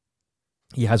Punchestown.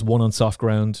 He has won on soft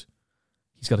ground.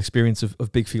 He's got experience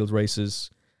of big field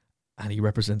races. And he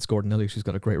represents Gordon Elliott, who's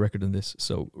got a great record in this.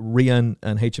 So Rian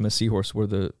and HMS Seahorse were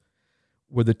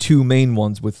the two main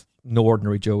ones, with No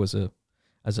Ordinary Joe as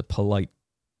a polite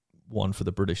one for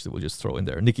the British that we'll just throw in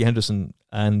there. Nicky Henderson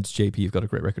and JP have got a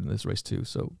great record in this race too,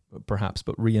 so perhaps.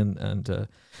 But Rian and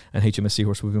HMS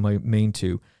Seahorse will be my main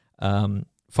two.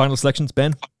 Final selections,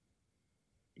 Ben?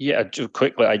 Yeah,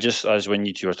 quickly, as when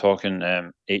you two were talking,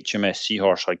 HMS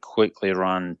Seahorse, I quickly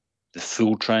ran the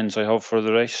full trends I have for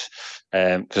the race,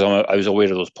 because I was aware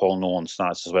of those Paul Nolan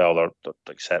stats as well. They're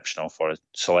exceptional for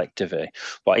selectivity.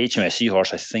 But HMS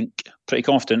Seahorse, I think, pretty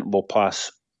confident will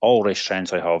pass all race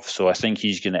trends I have. So I think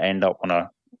he's going to end up, when I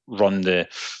run the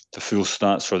full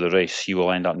stats for the race, he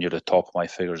will end up near the top of my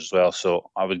figures as well. So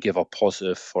I would give a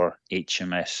positive for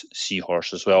HMS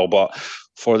Seahorse as well. But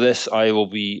for this, I will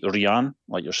be Rian,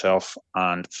 like yourself,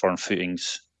 and Firm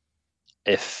Footings,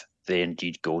 if they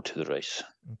indeed go to the race.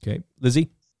 Okay. Lizzie?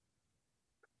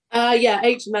 Yeah,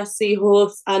 HMS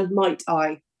Seahorse and Might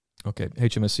I. Okay,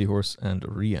 HMS Seahorse and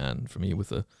Rian for me,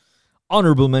 with a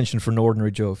honourable mention for No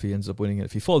Ordinary Joe if he ends up winning it.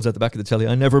 If he falls at the back of the telly,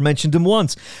 I never mentioned him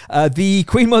once. The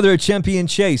Queen Mother Champion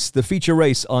Chase, the feature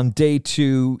race on day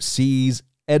 2, sees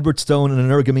Edwardstone and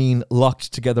Energumene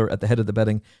locked together at the head of the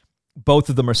betting. Both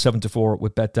of them are 7-4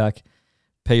 with BetDAC.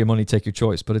 Pay your money, take your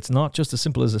choice. But it's not just as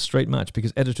simple as a straight match,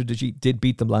 because Editor Digit did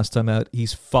beat them last time out.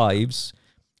 He's 5s,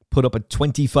 put up at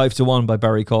 25-1 by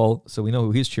Barry Call, so we know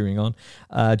who he's cheering on.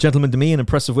 Gentleman to Me, an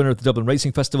impressive winner at the Dublin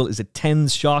Racing Festival, is a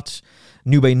 10s shot.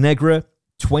 Nube Negra,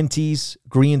 20s.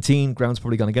 Griantine, ground's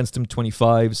probably gone against him,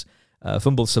 25s.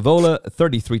 Fumble Savola,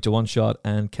 33-1 shot.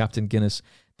 And Captain Guinness,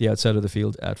 the outside of the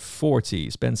field, at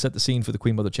 40s. Ben, set the scene for the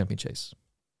Queen Mother Champion Chase.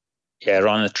 Yeah,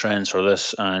 run the trends for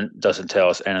this, and doesn't tell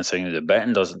us anything. The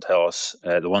betting doesn't tell us.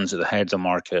 The ones at the head of the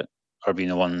market are being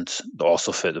the ones that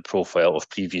also fit the profile of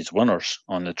previous winners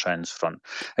on the trends front.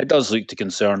 It does look to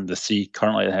concern the 3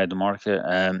 currently at the head of the market.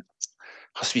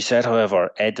 Has to be said, however,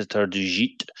 Editor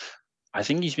Digit, I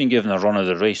think he's been given a run of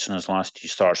the race in his last 2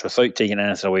 starts without taking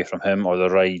anything away from him or the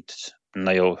ride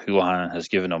Niall Houlihan has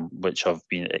given him, which have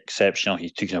been exceptional.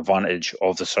 He's taken advantage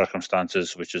of the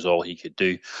circumstances, which is all he could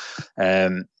do.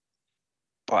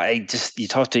 But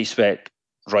you'd have to expect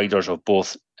riders of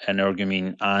both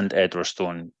Energumene and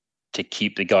Edwardstone to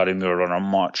keep the Gary Moore runner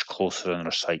much closer in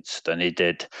their sights than they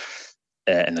did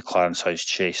in the Clarence House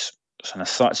Chase. So as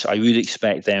such, I would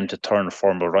expect them to turn the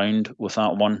form around with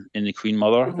that one in the Queen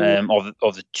Mother.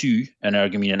 Of the 2,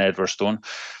 Energumene and Edwardstone,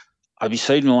 I'd be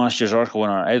siding with last year's Arkle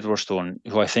winner Edwardstone,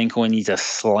 who I think only needs a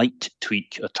slight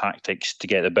tweak of tactics to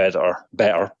get the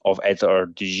better of Editor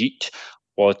Digit.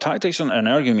 While the tactics on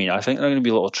Energumene, I think they're going to be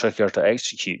a little trickier to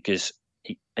execute, because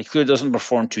he clearly doesn't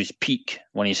perform to his peak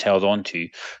when he's held on to.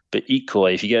 But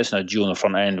equally, if he gets in a duel in the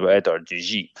front end with Editor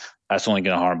Digit, that's only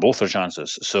going to harm both their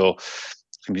chances. So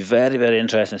it's going to be very, very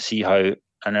interesting to see how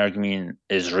Energumene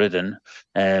is ridden.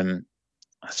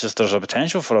 It's just there's a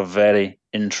potential for a very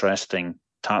interesting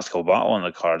tactical battle on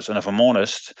the cards. And if I'm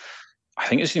honest, I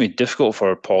think it's going to be difficult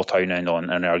for Paul Townend on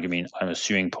Energumene. I'm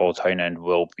assuming Paul Townend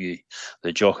will be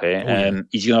the jockey.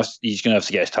 He's going to have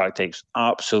to get his tactics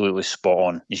absolutely spot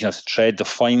on. He's going to have to tread the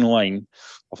fine line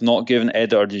of not giving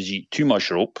Editor Digit too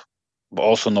much rope, but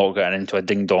also not getting into a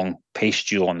ding-dong pace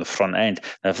duel on the front end.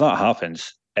 And if that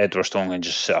happens, Edwardstone can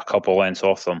just sit a couple of lengths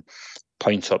off them,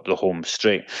 points up the home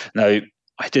straight. Now,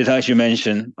 I did actually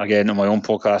mention, again, on my own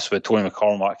podcast with Tony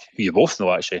McCormack, who you both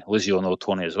know, actually. Lizzie will know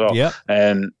Tony as well. Yeah.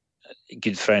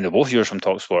 Good friend of both of yours from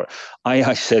TalkSport. I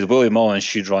actually said Willie Mullins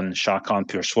should run Shakan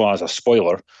Poursois as a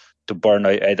spoiler to burn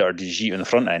out Editor Digit in the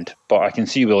front end. But I can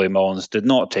see Willie Mullins did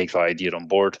not take that idea on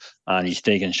board, and he's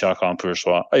taken Shakan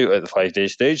Poursois out at the 5-day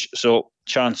stage. So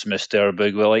chance missed there,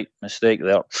 Big Willie. Mistake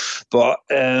there. But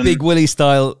Big Willie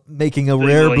style, making a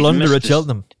rare blunder at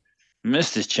Cheltenham.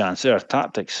 Missed his chance there.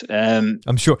 Tactics.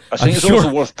 I'm sure. I think it's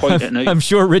also worth pointing out. I'm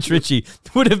sure Rich Ritchie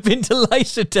would have been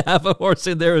delighted to have a horse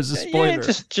in there as a spoiler.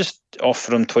 Yeah, just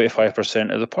offer him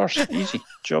 25% of the purse. Easy.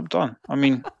 Job done. I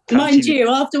mean, mind you,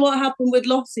 after what happened with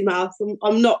Lossymouth,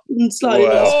 I'm not slightly.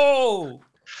 Oh,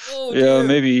 yeah,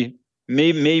 maybe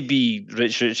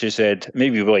Rich Ritchie said,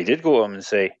 maybe Willie did go to him and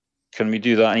say, can we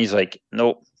do that? And he's like,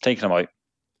 nope, taking him out.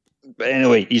 But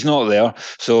anyway, he's not there.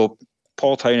 So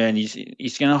Paul Townend,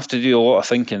 he's going to have to do a lot of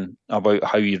thinking about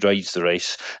how he rides the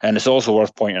race. And it's also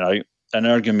worth pointing out,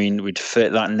 Energumene would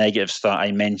fit that negative stat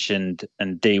I mentioned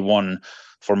in day one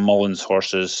for Mullins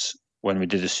horses when we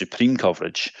did the Supreme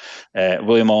coverage.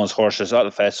 William Mullins horses at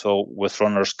the festival with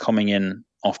runners coming in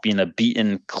off being a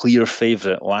beaten clear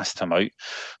favourite last time out.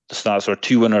 The stats were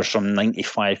 2 winners from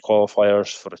 95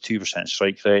 qualifiers for a 2%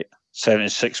 strike rate,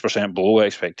 76% below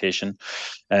expectation.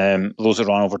 Those that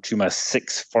ran over 2 miles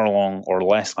 6 furlong or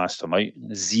less last time out,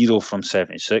 0 from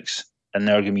 76. And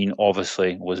Energumene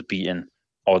obviously was beaten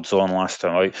odds on last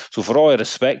time out. So for all I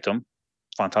respect him,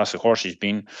 fantastic horse he's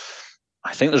been,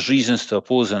 I think there's reasons to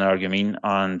oppose Energumene,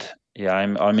 and yeah,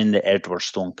 I'm in the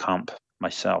Edwardstone camp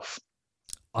myself.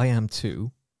 I am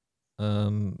too.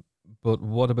 But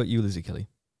what about you, Lizzie Kelly?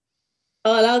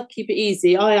 Oh, I'll keep it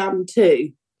easy. I am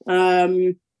too.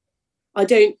 I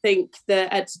don't think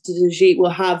that Ed de Gite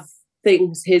will have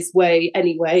things his way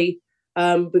anyway,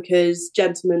 because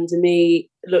Gentleman to me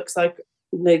looks like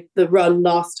the run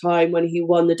last time when he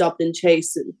won the Dublin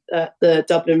Chase at the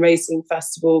Dublin Racing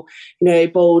Festival. He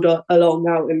bowled along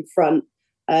out in front,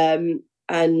 and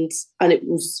it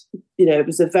was it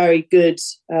was a very good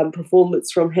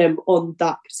performance from him on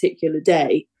that particular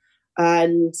day,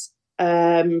 and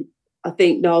I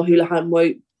think Niall Houlihan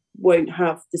won't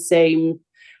have the same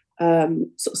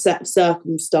sort of set of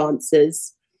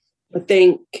circumstances. I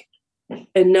think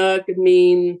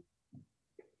Energumene,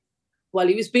 well,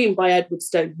 he was beaten by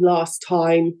Edwardstone last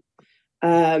time.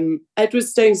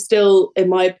 Edwardstone still, in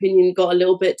my opinion, got a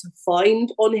little bit to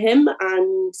find on him,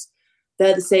 and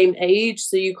they're the same age,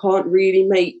 so you can't really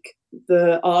make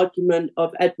the argument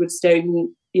of Edwardstone,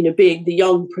 being the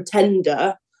young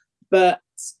pretender, but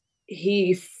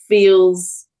he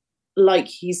feels like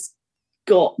he's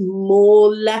got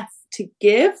more left to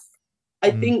give,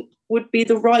 I think would be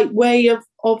the right way of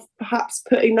perhaps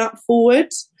putting that forward.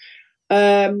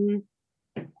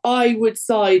 I would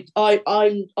side.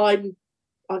 I'm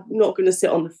not going to sit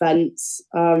on the fence,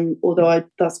 although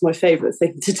that's my favourite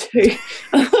thing to do.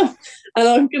 And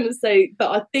I'm going to say that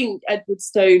I think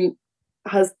Edwardstone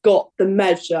has got the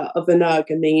measure of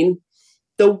Energumene.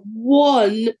 The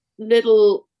one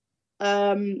little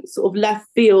sort of left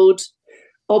field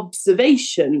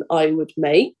observation I would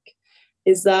make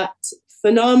is that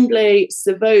Fernamble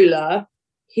Savola,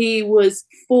 he was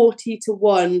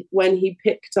 40-1 when he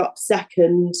picked up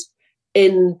second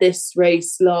in this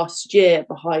race last year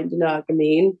behind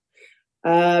Energumene.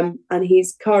 And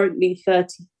he's currently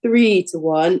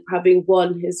 33-1, having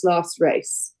won his last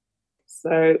race.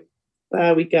 So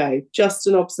there we go. Just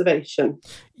an observation.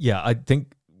 Yeah, I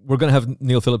think we're going to have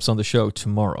Neil Phillips on the show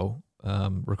tomorrow,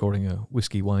 recording a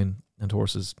whiskey, wine and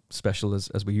horses special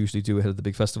as we usually do ahead of the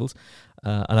big festivals.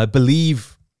 And I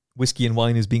believe whiskey and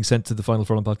wine is being sent to the Final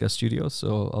Furlong podcast studio,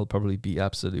 so I'll probably be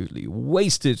absolutely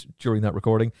wasted during that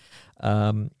recording.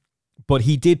 But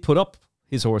he did put up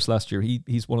his horse last year.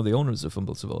 He's one of the owners of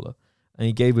Fumble Savola, and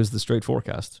he gave us the straight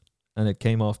forecast, and it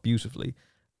came off beautifully.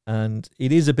 And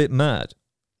it is a bit mad.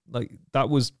 Like, that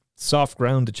was soft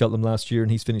ground at Cheltenham last year,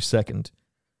 and he's finished second.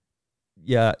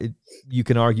 Yeah, you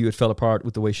can argue it fell apart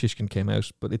with the way Shishkin came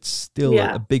out, but it's still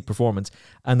a big performance.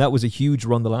 And that was a huge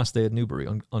run the last day at Newbury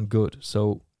on good.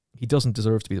 So he doesn't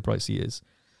deserve to be the price he is.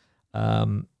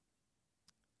 And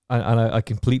I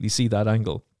completely see that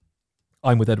angle.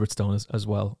 I'm with Edwardstone as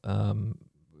well.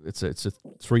 It's a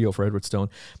trio for Edwardstone.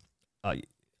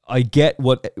 I get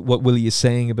what Willie is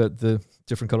saying about the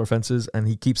different colour fences, and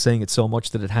he keeps saying it so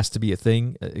much that it has to be a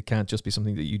thing. It can't just be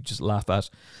something that you just laugh at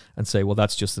and say, well,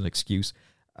 that's just an excuse.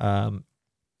 But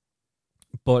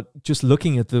just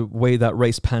looking at the way that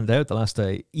race panned out the last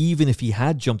day, even if he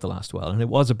had jumped the last well, and it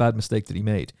was a bad mistake that he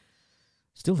made,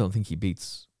 still don't think he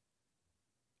beats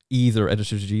either Ed de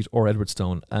Gite or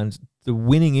Edwardstone. And the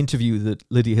winning interview that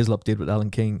Lydia Hislop did with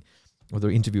Alan King, or the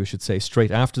interview I should say,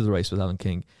 straight after the race with Alan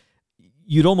King,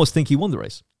 you'd almost think he won the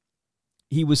race.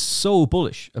 He was so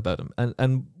bullish about him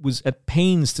and was at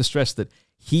pains to stress that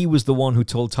he was the one who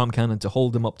told Tom Cannon to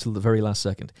hold him up till the very last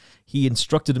second. He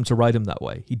instructed him to ride him that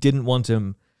way. He didn't want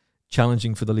him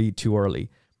challenging for the lead too early.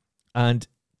 And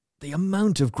the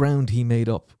amount of ground he made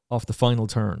up off the final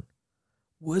turn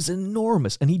was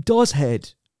enormous. And he does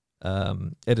head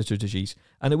editor de Gite.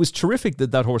 And it was terrific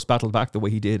that horse battled back the way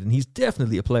he did, and he's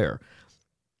definitely a player.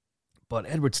 But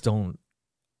Edwardstone,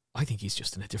 I think he's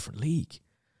just in a different league.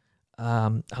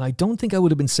 And I don't think I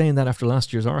would have been saying that after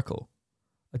last year's Arkle.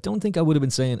 I don't think I would have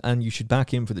been saying, and you should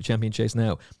back him for the Champion Chase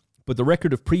now. But the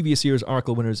record of previous year's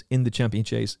Arkle winners in the Champion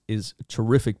Chase is a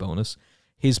terrific bonus.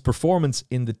 His performance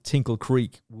in the Tinkle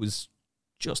Creek was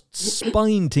just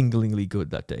spine-tinglingly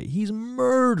good that day. He's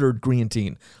murdered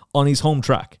Greentine on his home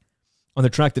track, on the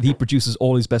track that he produces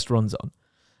all his best runs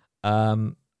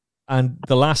on. And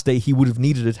the last day he would have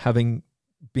needed it, having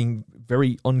been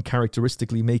very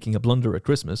uncharacteristically making a blunder at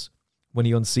Christmas when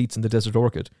he unseats in the Desert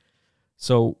Orchid.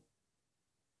 So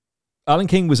Alan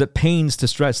King was at pains to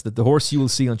stress that the horse you will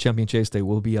see on Champion Chase Day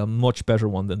will be a much better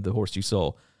one than the horse you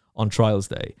saw on Trials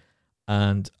Day.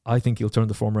 And I think he'll turn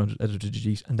the form around at Editor de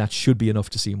Gite, and that should be enough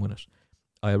to see him win it.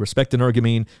 I respect an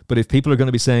Ergamine, but if people are going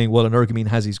to be saying, well, an Ergamine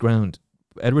has his ground,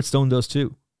 Edwardstone does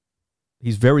too.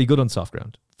 He's very good on soft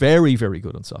ground. Very, very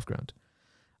good on soft ground.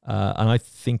 And I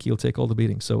think he'll take all the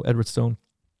beating. So Edwardstone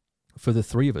for the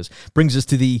three of us. Brings us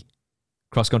to the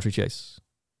cross-country chase.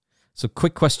 So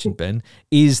quick question, Ben.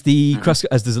 Is the cross,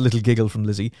 as there's a little giggle from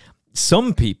Lizzie,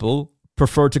 some people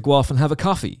prefer to go off and have a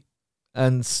coffee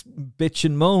and bitch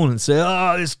and moan and say,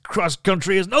 this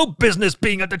cross-country has no business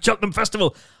being at the Cheltenham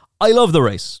Festival. I love the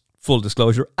race, full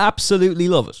disclosure. Absolutely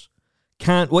love it.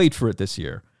 Can't wait for it this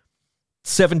year.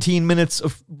 17 minutes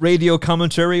of radio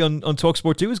commentary on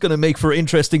TalkSport 2 is going to make for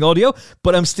interesting audio,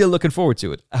 but I'm still looking forward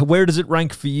to it. Where does it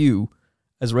rank for you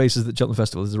as races at Cheltenham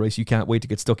Festival? Is it a race you can't wait to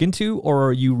get stuck into, or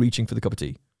are you reaching for the cup of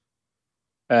tea?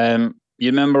 You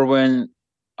remember when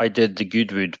I did the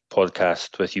Goodwood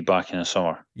podcast with you back in the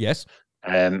summer? Yes.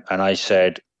 And I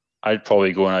said I'd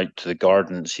probably go out to the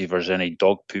garden and see if there's any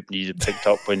dog poop needed picked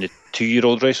up when the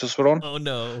 2-year-old races were on. Oh,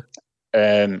 no.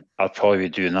 I'll probably be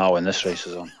doing that when this race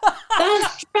is on.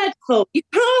 That's dreadful. You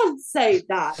can't say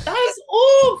that. That is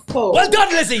awful. Well done,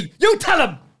 Lizzie. You tell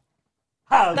him.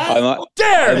 How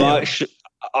dare you?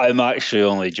 I'm actually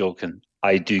only joking.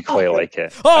 I do quite like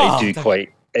it. Oh, I do quite.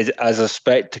 As a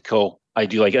spectacle, I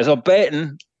do like it. As a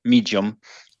betting medium,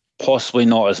 possibly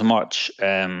not as much.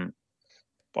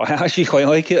 But I actually quite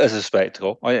like it as a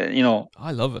spectacle. I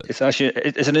love it. It's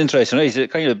an interesting race.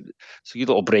 It's a good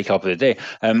little break up of the day.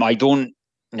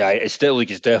 It's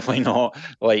definitely not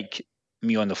like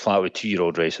me on the flat with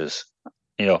 2-year-old races.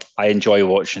 I enjoy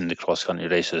watching the cross country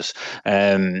races.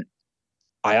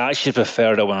 I actually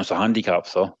preferred it when I was a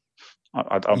handicap, though.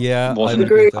 I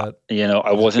wasn't.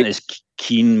 I wasn't as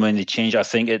keen when they changed. I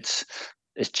think it's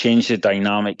changed the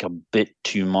dynamic a bit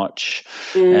too much.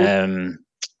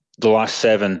 The last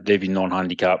 7, they've been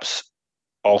non-handicaps.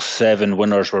 All 7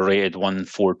 winners were rated 1,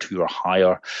 4, 2 or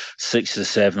higher. 6 of the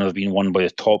 7 have been won by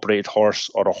a top-rated horse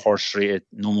or a horse rated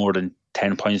no more than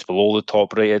 10 pounds below the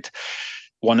top-rated.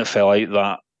 One that fell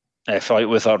out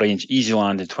with that range,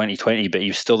 Easyland in 2020, but he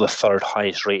was still the 3rd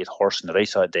highest rated horse in the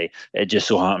race that day. It just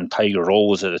so happened Tiger Roll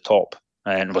was at the top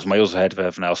and was miles ahead of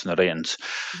everyone else in the ratings.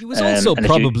 He was also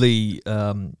probably,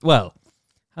 how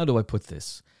do I put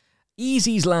this?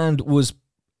 Easyland was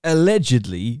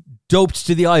allegedly doped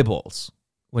to the eyeballs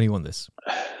when he won this.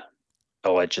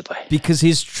 Allegedly. Because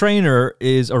his trainer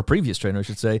previous trainer, I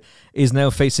should say, is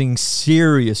now facing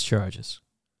serious charges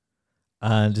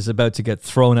and is about to get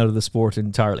thrown out of the sport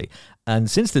entirely.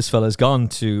 And since this fella's gone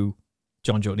to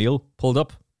John Joe Neal, pulled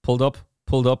up,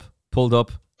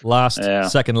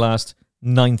 second last,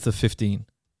 9th of 15.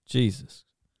 Jesus.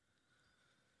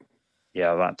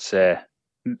 Yeah, that's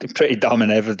pretty damning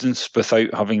evidence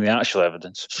without having the actual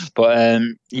evidence. But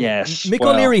yes. Mick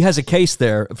O'Leary has a case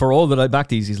there for all that I backed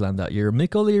Easyland that year.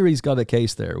 Mick O'Leary's got a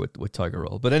case there with Tiger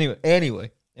Roll. But anyway.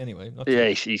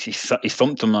 He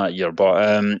thumped him that year.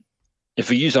 But if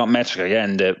we use that metric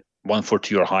again, the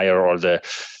 142 or higher or the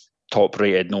top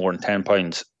rated no more than 10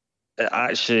 pounds, it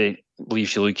actually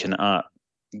leaves you looking at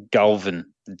Galvin,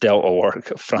 Delta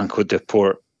Work, Franco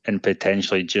Deport, and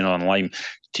potentially Gino and Lime.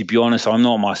 To be honest, I'm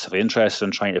not massively interested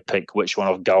in trying to pick which one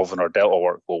of Galvin or Delta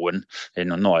Work will win.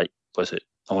 Was it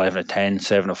 11 to 10,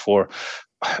 7 to 4?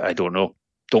 I don't know.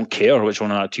 Don't care which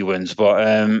one of that 2 wins.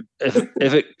 But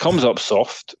if it comes up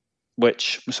soft,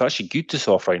 which is actually good to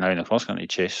soft right now in the cross country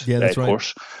chase, that's right.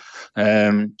 Course.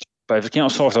 But if it came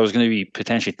up soft, I was going to be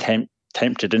potentially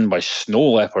tempted in by Snow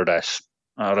Leopardess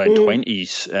around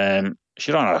 20s.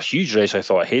 She ran a huge race, I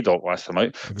thought, ahead of last time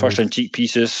out. First round cheek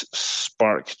pieces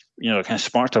sparked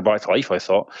her back to life, I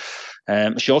thought.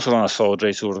 She also ran a solid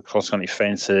race over the cross-country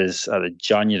fences at the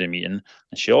January meeting,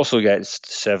 and she also gets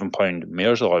 £7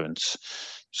 mare's allowance.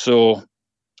 So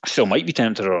I still might be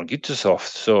tempted on good to soft.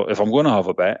 So if I'm going to have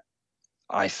a bet,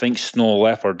 I think Snow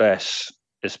Leopardess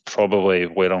is probably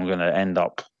where I'm going to end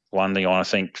up landing on. I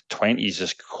think 20s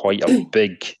is quite a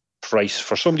big price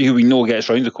for somebody who we know gets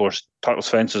round the course, tackles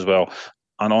fence as well,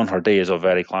 and on her day is a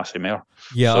very classy mare.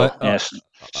 Yeah, so, yes,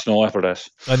 Snow Leopardess.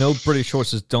 I know British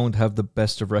horses don't have the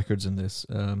best of records in this.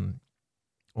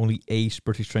 Only 8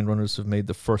 British trained runners have made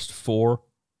the first 4,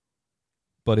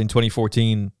 but in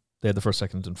 2014 they had the first,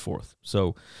 second, and fourth.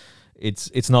 So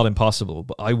it's not impossible.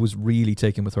 But I was really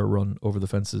taken with her run over the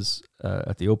fences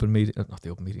at the open meeting, not the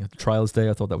open meeting, at the trials day.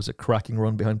 I thought that was a cracking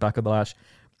run behind Back of the Lash,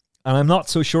 and I'm not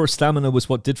so sure stamina was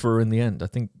what did for her in the end. I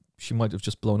think she might have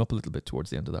just blown up a little bit towards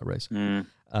the end of that race.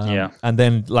 Yeah. And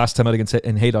then last time out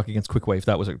in Haydock against Quick Wave,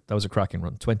 that was a cracking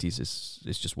run. 20s is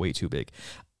just way too big.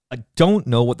 I don't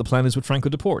know what the plan is with Franco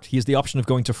Deporte. He has the option of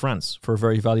going to France for a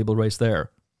very valuable race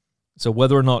there. So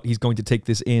whether or not he's going to take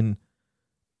this in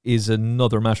is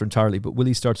another matter entirely. But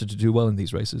Willie started to do well in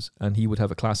these races, and he would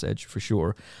have a class edge for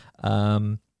sure.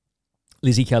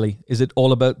 Lizzie Kelly, is it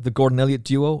all about the Gordon Elliott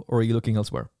duo, or are you looking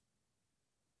elsewhere?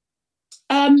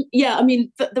 Yeah, I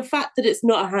mean, the fact that it's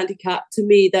not a handicap to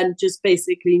me then just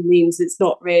basically means it's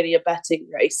not really a betting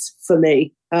race for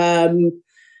me. I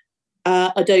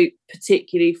don't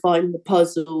particularly find the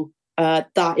puzzle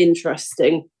that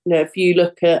interesting. You know, if you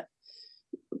look at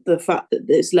the fact that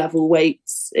there's level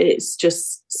weights, it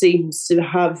just seems to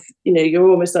have, you know, you're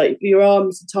almost like your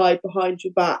arms are tied behind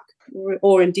your back,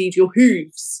 or indeed your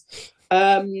hooves.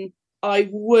 I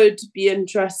would be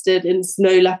interested in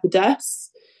Snow Leopardess.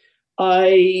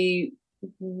 I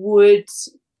would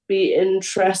be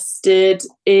interested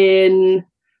in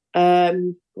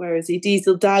where is he?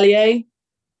 Diesel Dallier.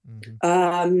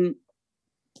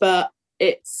 But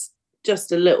it's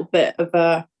just a little bit of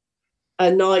a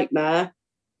nightmare,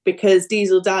 because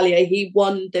Diesel Dallier, he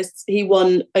won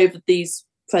over these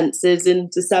fences in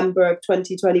December of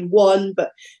 2021,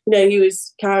 but you know, he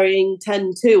was carrying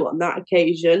 10-2 on that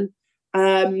occasion,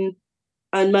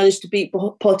 and managed to beat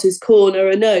Potter's Corner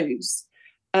a nose.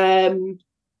 You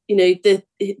know,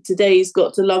 today he's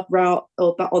got to lug round,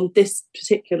 or on this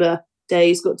particular day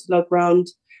he's got to lug round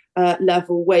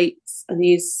level weights, and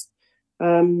he's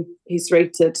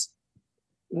rated,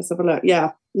 let's have a look,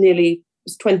 nearly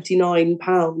 29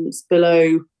 pounds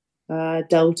below below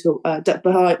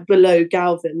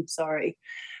Galvin, sorry.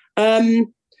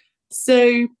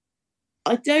 So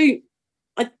I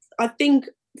think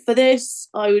for this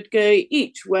I would go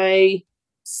each way,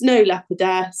 Snow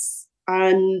Leopardess,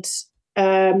 and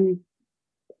hope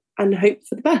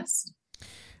for the best.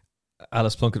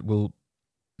 Alice Plunkett will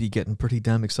be getting pretty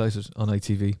damn excited on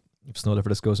ITV if Snow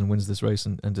Leopardess goes and wins this race,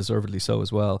 and deservedly so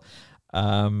as well.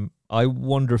 I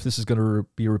wonder if this is going to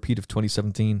be a repeat of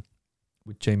 2017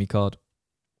 with Jamie Codd,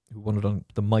 who won it on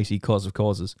the mighty Cause of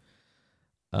Causes,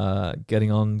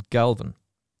 getting on Galvin.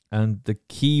 And the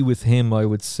key with him, I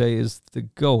would say, is the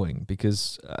going,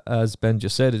 because as Ben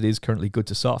just said, it is currently good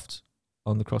to soft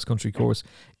on the cross-country course.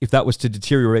 If that was to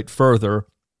deteriorate further,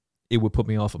 it would put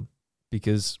me off him,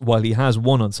 because while he has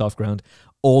won on soft ground,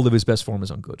 all of his best form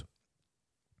is on good.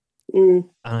 And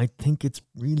I think it's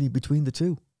really between the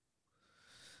two.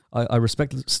 I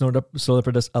respect Snow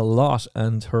Leopardess a lot,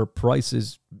 and her price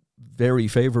is very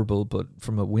favourable, but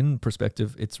from a win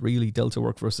perspective, it's really Delta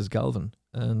Work versus Galvin.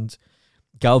 And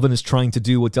Galvin is trying to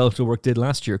do what Delta Work did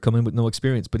last year, come in with no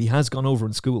experience, but he has gone over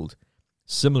and schooled,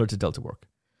 similar to Delta Work,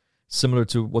 similar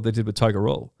to what they did with Tiger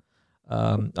Roll.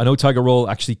 I know Tiger Roll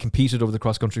actually competed over the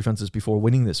cross-country fences before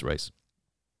winning this race,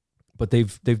 but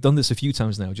they've done this a few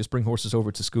times now, just bring horses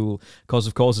over to school. Cause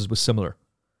of Causes was similar.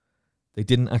 They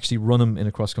didn't actually run him in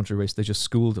a cross-country race, they just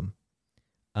schooled him.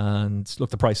 And look,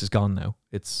 the price is gone now.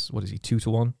 It's, what is he,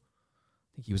 2-1? I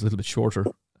think he was a little bit shorter.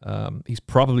 He's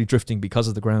probably drifting because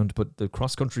of the ground, but the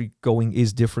cross-country going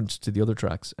is different to the other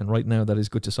tracks, and right now that is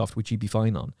good to soft, which he'd be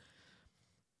fine on.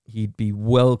 He'd be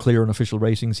well clear on official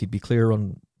ratings, he'd be clear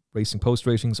on Racing Post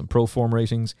ratings and Pro Form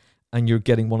ratings, and you're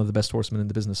getting one of the best horsemen in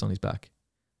the business on his back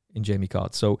in Jamie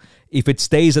Codd. So if it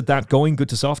stays at that going good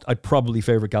to soft, I'd probably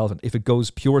favour Galvin. If it goes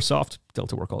pure soft,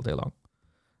 Delta Work all day long.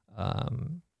 But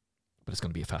it's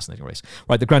going to be a fascinating race.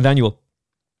 Right, the Grand Annual.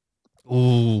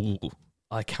 Ooh,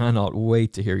 I cannot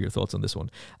wait to hear your thoughts on this one.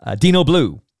 Dino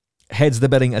Blue heads the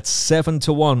betting at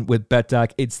 7-1 with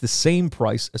BetDAC. It's the same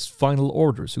price as Final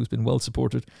Orders, who's been well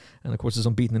supported and of course is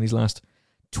unbeaten in his last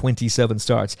 27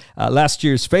 starts. Last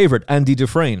year's favourite, Andy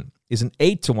Dufresne, is an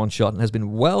 8-1 shot and has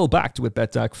been well backed with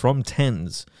BetDAC from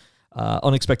 10s.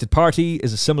 Unexpected Party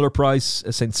is a similar price.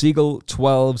 St. Siegel,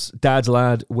 12s. Dad's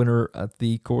Lad, winner at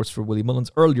the course for Willie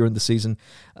Mullins earlier in the season,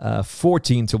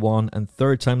 14-1. And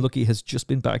Third Time Lucky has just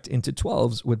been backed into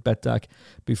 12s with BetDAC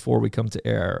before we come to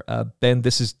air. Ben,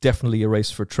 this is definitely a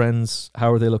race for trends.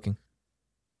 How are they looking?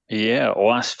 Yeah,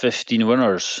 last 15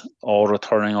 winners, all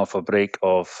returning off a break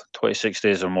of 26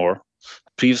 days or more.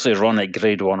 Previously run at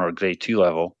Grade 1 or Grade 2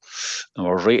 level, and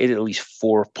were rated at least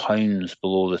 £4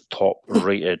 below the top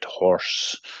rated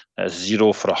horse. That's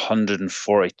 0 for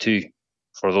 142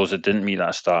 for those that didn't meet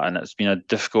that stat, and it's been a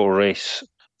difficult race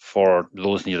for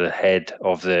those near the head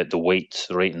of the weights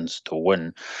ratings to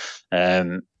win.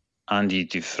 Andy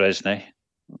Dufresne.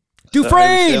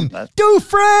 Dufresne!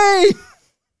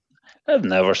 I've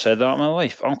never said that in my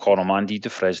life. I'm calling him Andy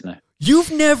Dufresne.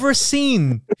 You've never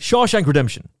seen Shawshank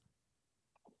Redemption?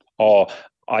 Oh,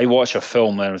 I watched a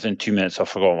film and within 2 minutes I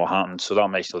forgot what happened, so that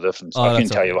makes no difference. I couldn't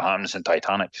tell you what happens in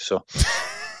Titanic, so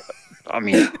I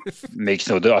mean, makes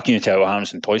no difference. I can't tell you what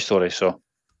happens in Toy Story, so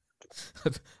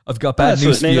I've got bad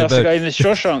news for you. That's the guy in the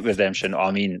Shawshank Redemption.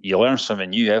 I mean, you learn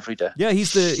something new every day. Yeah,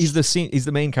 he's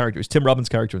the main character. He's Tim Robbins'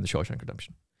 character in the Shawshank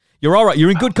Redemption. You're all right. You're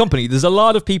in good company. There's a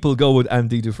lot of people go with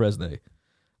Andy Dufresne.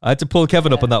 I had to pull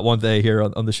Kevin up on that one day here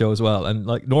on the show as well. And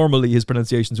like normally his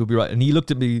pronunciations would be right. And he looked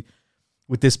at me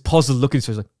with this puzzled look. And he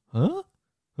was like, huh?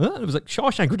 And it was like,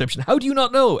 Shawshank Redemption. How do you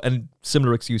not know? And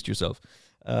similar excuse to yourself.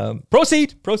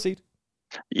 Proceed.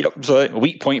 Yep. So a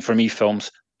weak point for me,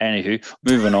 films. Anywho,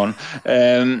 moving on.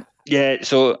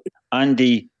 So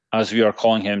Andy, as we are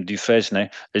calling him, Dufresne,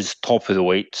 is top of the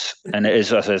weights. And it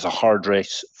is, as I say, a hard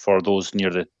race for those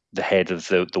near the head of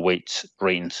the weights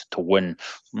ratings to win.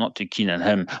 I'm not too keen on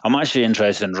him. I'm actually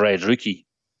interested in Red Rookie,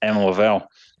 Emma Lavelle.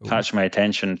 Catch my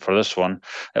attention for this one.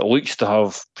 It looks to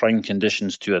have prime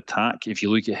conditions to attack. If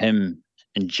you look at him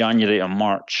in January and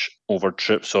March over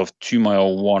trips of 2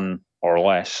 mile 1 or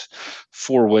less,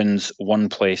 4 wins, 1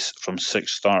 place from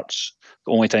 6 starts.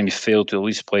 The only time he failed to at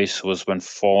least place was when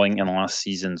falling in last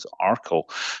season's Arkle.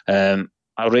 A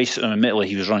race, admittedly,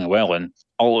 he was running well in.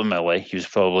 Ultimately, he was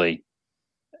probably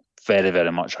very,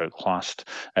 very much outclassed.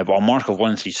 But a mark of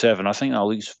 137, I think that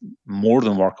looks more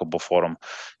than workable for him.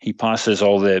 He passes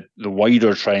all the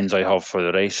wider trends I have for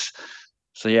the race.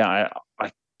 So yeah,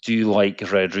 I do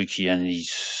like Red Rookie, and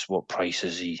what price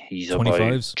is he? He's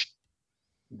 25s.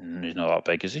 He's not that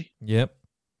big, is he? Yep.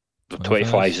 The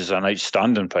 25s is an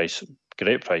outstanding price.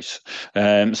 Great price.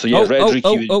 Red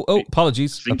Rookie.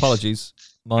 Apologies.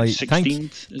 My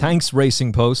 16th. thanks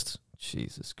Racing Post.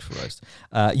 Jesus Christ.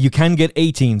 You can get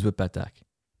 18s with BetDAC.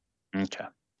 Okay.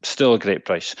 Still a great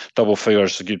price. Double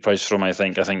figures, a good price for him, I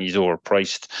think. I think he's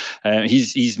overpriced.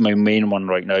 He's my main one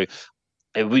right now.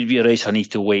 It would be a race I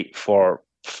need to wait for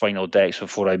final decks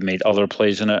before I've made other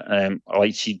plays in it. I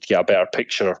like to get a better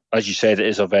picture. As you said, it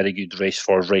is a very good race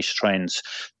for race trends,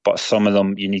 but some of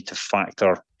them you need to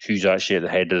factor who's actually at the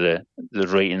head of the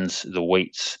ratings, the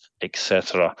weights,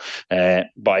 etc.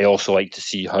 But I also like to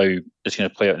see how it's going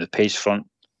to play out in the pace front,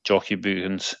 jockey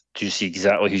bookings, to see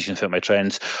exactly who's going to fit my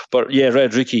trends. But yeah,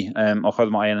 Red Rookie, I've had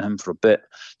my eye on him for a bit.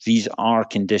 These are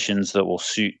conditions that will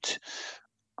suit.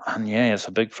 And yeah, it's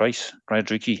a big price.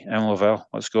 Red Rookie, Emma Lavelle.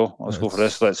 Let's go. Let's go for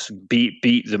this. Let's beat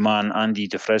the man, Andy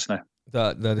Dufresne.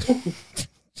 That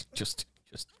just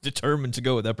determined to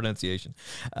go with that pronunciation.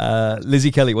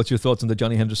 Lizzie Kelly, what's your thoughts on the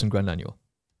Johnny Henderson Grand Annual?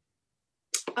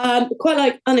 Quite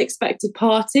like Unexpected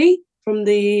Party from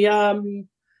the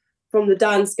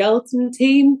Dan Skelton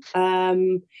team.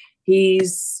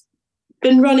 He's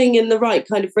been running in the right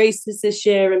kind of races this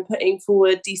year and putting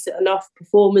forward decent enough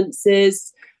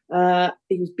performances.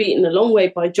 He was beaten a long way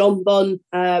by John Bon,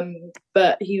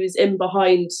 but he was in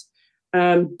behind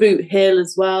Boot Hill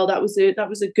as well. That was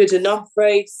a good enough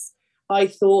race. I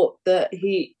thought that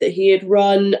he had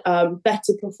run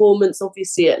better performance,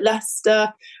 obviously at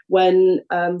Leicester when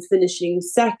finishing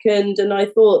second, and I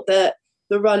thought that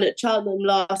the run at Cheltenham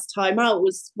last time out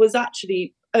was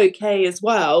actually okay as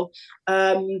well.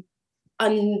 And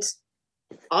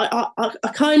I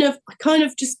kind of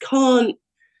just can't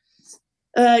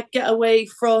get away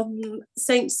from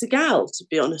Saint Segal, to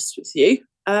be honest with you.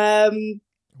 A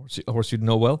horse you'd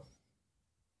know well?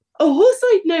 A horse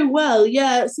I'd know well,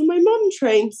 yeah. So my mum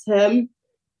trains him.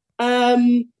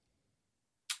 I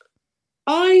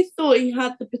thought he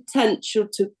had the potential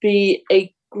to be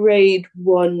a Grade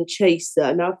 1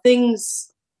 chaser. Now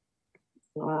things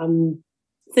kind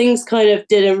of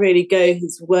didn't really go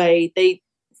his way. They,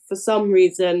 for some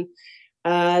reason,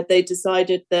 they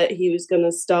decided that he was going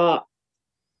to start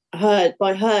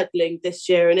by hurdling this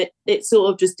year, and it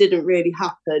sort of just didn't really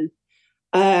happen.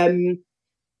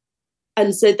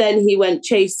 And so then he went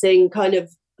chasing kind of,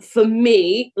 for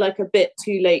me, like a bit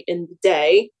too late in the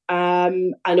day.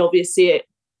 And obviously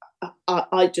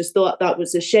I just thought that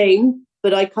was a shame,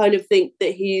 but I kind of think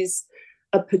that he's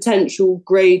a potential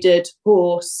graded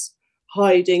horse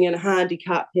hiding in a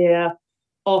handicap here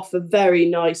off a very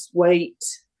nice weight.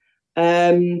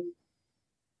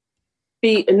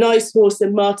 beat a nice horse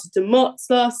in Marta de Mott's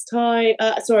last time.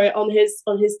 On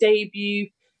his debut.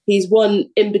 He's won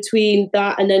in between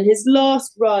that, and then his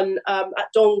last run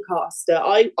at Doncaster.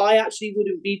 I actually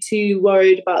wouldn't be too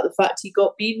worried about the fact he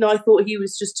got beaten. I thought he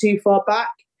was just too far back,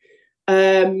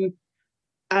 and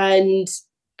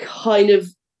kind of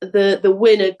the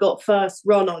winner got first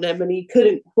run on him, and he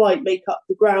couldn't quite make up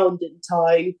the ground in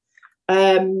time.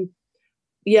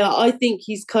 I think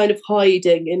he's kind of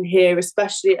hiding in here,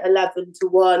 especially at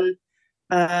 11-1.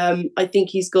 I think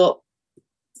he's got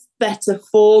better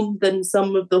form than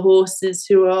some of the horses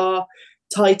who are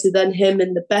tighter than him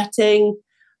in the betting.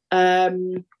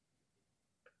 And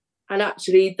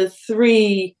actually the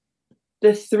three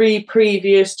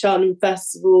previous Cheltenham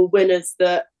Festival winners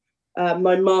that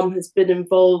my mum has been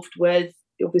involved with,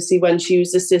 obviously when she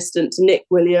was assistant to Nick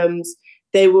Williams,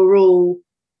 they were all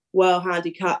well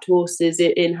handicapped horses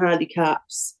in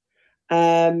handicaps.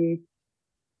 And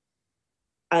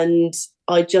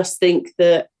I just think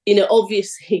that,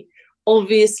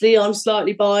 obviously I'm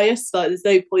slightly biased. Like, there's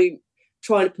no point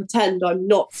trying to pretend I'm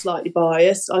not slightly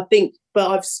biased. I think,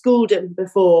 but I've schooled him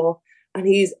before, and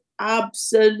he's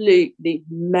absolutely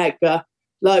mega.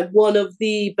 Like, one of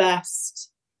the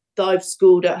best that I've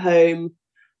schooled at home.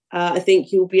 I think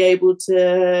he'll be able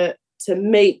to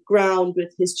make ground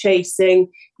with his chasing.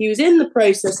 He was in the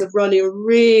process of running a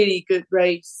really good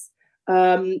race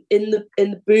in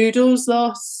the Boodles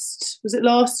last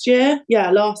year?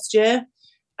 Yeah, last year.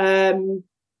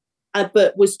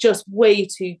 But was just way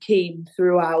too keen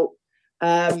throughout,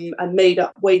 and made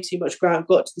up way too much ground.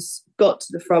 Got to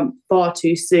the front far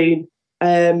too soon,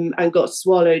 and got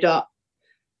swallowed up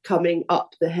coming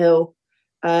up the hill,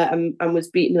 and was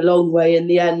beaten a long way in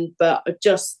the end. But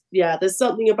there's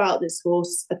something about this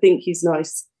horse. I think he's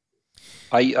nice.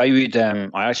 I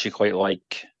actually quite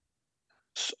like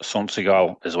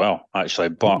Sonsegal as well, actually,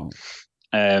 but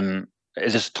it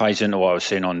just ties into what I was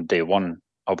saying on day one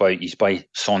about he's by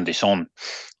Son de Son.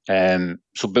 But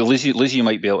Lizzie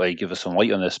might be able to give us some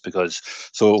light on this, because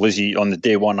Lizzie, on the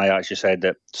day one, I actually said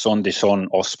that Son de Son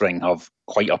offspring have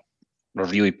quite a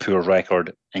really poor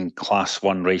record in Class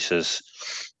 1 races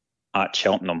at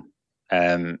Cheltenham.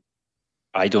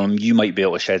 I don't know, you might be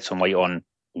able to shed some light on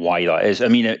why that is. I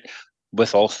mean,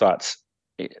 with all stats,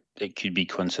 it could be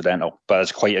coincidental, but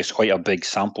it's quite a big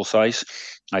sample size.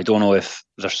 I don't know if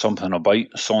there's something about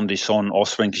Son de Son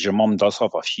offspring, because your mum does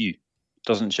have a few,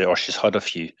 doesn't she? Or she's had a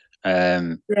few.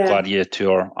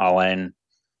 Gladiator, Alain,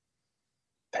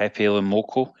 Pepe Le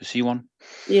Moco, is he one?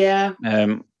 Yeah.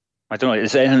 I don't know,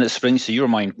 is there anything that springs to your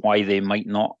mind why they might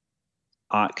not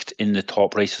act in the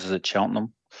top races at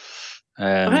Cheltenham?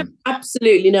 I have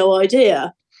absolutely no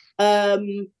idea. Have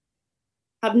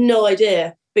no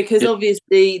idea, because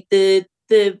obviously the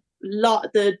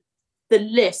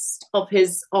list of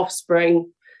his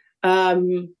offspring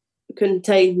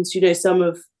contains,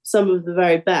 some of the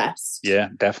very best. Yeah,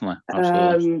 definitely.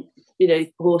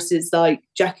 Absolutely. Horses like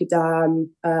Jacadam,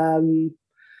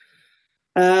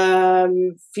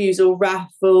 Fusel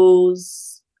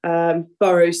Raffles,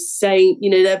 Burrow Saint.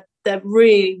 They're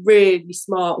really, really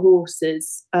smart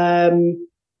horses.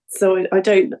 So I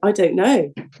don't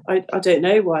know. I don't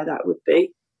know why that would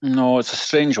be. No, it's a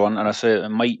strange one, and I say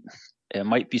it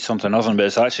might be something other,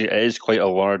 but it is quite a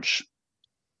large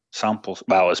sample.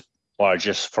 Well, it's large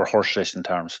just for horse racing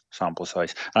terms, sample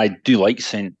size. And I do like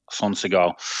Saint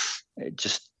Sonsegal.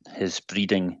 Just his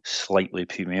breeding slightly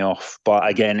put me off. But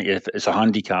again, if it's a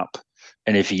handicap,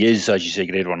 and if he is, as you say,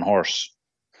 Grade 1 horse,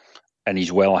 and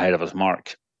he's well ahead of his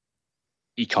mark,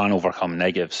 he can overcome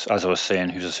negatives. As I was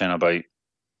saying, about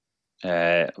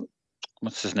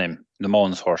what's his name? The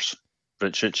Mullins horse,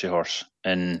 Ritchie horse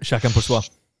in Chacun pour soi.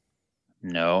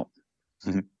 No.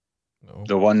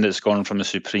 The one that's gone from the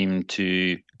Supreme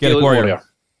to Gaelic Warrior.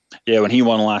 Yeah, when he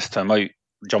won last time out,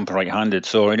 jumping right-handed.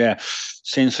 So yeah,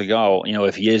 Saint Segal,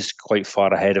 if he is quite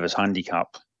far ahead of his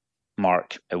handicap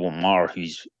mark, it won't matter who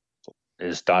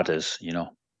his dad is.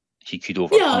 He could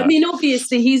overcome. Yeah, I mean,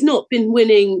 obviously he's not been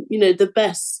winning, the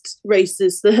best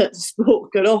races that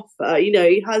sport can offer.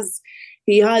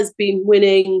 He has been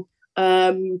winning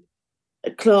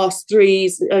Class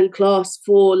 3s and Class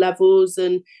 4 levels,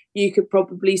 and you could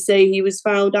probably say he was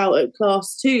found out at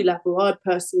Class 2 level. I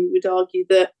personally would argue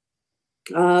that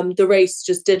the race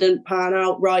just didn't pan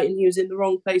out right, and he was in the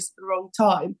wrong place at the wrong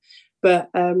time. But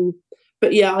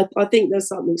yeah, I think there's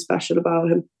something special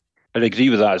about him. I'd agree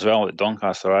with that as well. At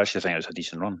Doncaster, I actually think it was a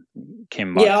decent run.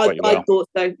 Came back quite well. I thought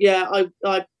so. Yeah,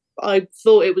 I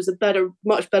thought it was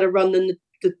much better run than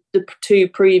the two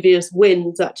previous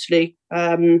wins. Actually,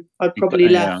 I probably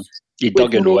left. He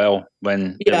dug in well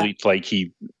when it looked like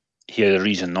he had a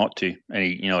reason not to, and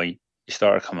he he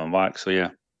started coming back. So yeah,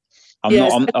 I'm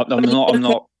Yes.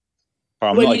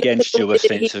 not against you with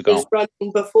Saint He was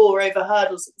running before over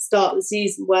hurdles at the start of the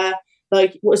season, where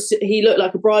he looked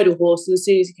like a bridle horse, and as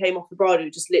soon as he came off the bridle,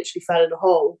 he just literally fell in a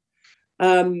hole.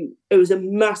 It was a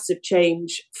massive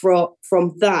change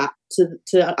from that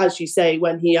to, as you say,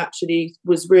 when he actually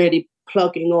was really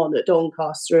plugging on at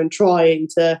Doncaster and trying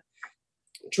to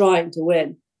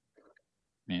win.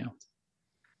 Yeah.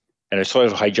 And I sort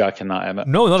of hijacking that, Emmett.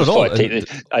 No, not at all.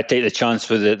 I take the chance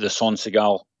with the Son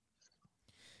Seagal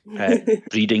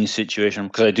breeding situation,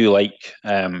 because I do like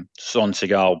Son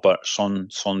Seagal, but Son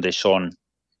de Son,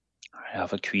 I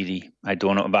have a query. I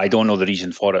don't know, but I don't know the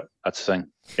reason for it. That's the thing.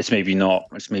 It's maybe not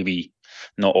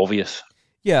obvious.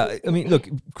 Yeah, I mean, look,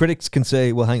 critics can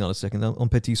say, well, hang on a second, on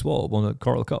Petit Soir won a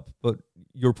Coral Cup, but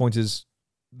your point is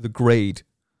the grade.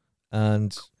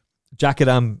 And Jack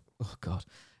Adam, oh God,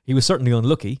 he was certainly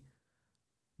unlucky,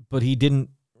 but he didn't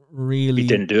really... He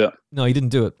didn't do it. No, he didn't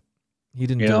do it. He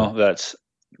didn't do it. That's...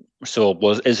 So,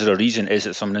 is there a reason? Is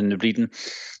it something in the breeding?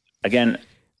 Again,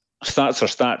 stats are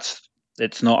stats.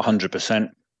 It's not 100%.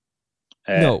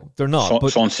 No, they're not.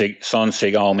 Son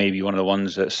Seagal may be one of the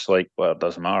ones that's like, well, it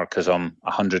doesn't matter because I'm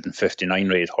 159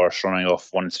 rated horse running off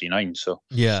 139. So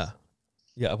yeah.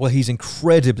 Well, he's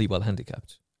incredibly well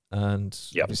handicapped, and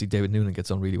obviously David Noonan gets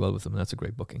on really well with him, and that's a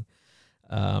great booking.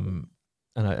 And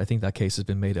I think that case has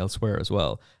been made elsewhere as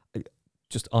well.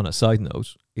 Just on a side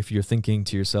note, if you're thinking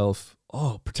to yourself,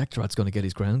 "Oh, Protectorate's going to get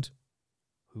his ground,"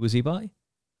 who is he by?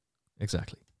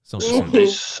 Exactly.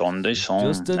 Sunday.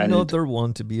 Just another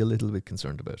one to be a little bit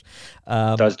concerned about.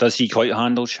 Does he quite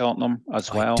handle Cheltenham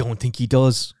as well? I don't think he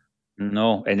does.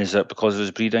 No, and is it because of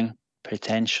his breeding?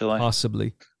 Potentially.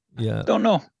 Possibly. Yeah. Don't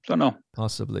know.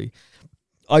 Possibly.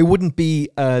 I wouldn't be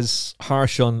as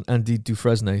harsh on Andy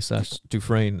Dufresne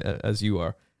as you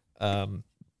are.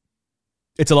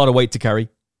 It's a lot of weight to carry.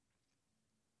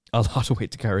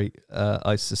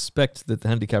 I suspect that the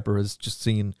handicapper has just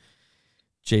seen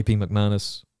JP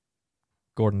McManus,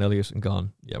 Gordon Elliott, and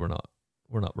gone, yeah, we're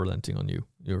not relenting on you.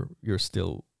 You're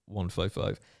still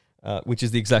 155, which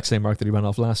is the exact same mark that he ran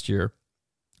off last year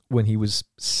when he was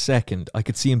second. I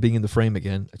could see him being in the frame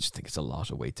again. I just think it's a lot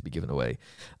of weight to be given away.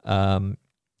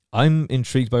 I'm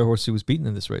intrigued by a horse who was beaten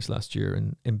in this race last year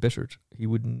in Embittered. He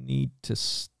would need to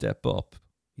step up.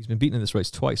 He's been beaten in this race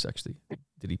twice, actually.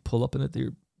 Did he pull up in it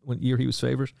the year he was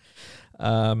favourite?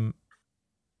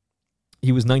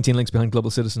 He was 19 lengths behind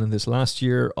Global Citizen in this last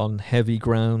year on heavy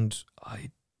ground.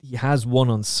 He has won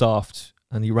on soft,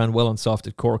 and he ran well on soft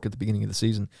at Cork at the beginning of the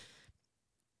season.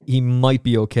 He might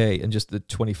be okay, and just the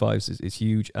 25s is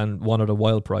huge. And one at a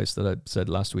wild price that I said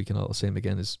last week, and I'll say him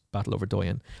again, is Battle Over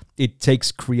Doyen. It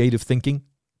takes creative thinking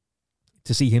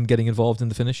to see him getting involved in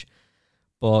the finish,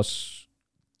 but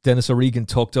Dennis O'Regan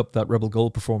talked up that Rebel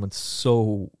Gold performance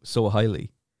so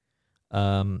highly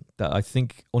that I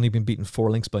think only been beaten 4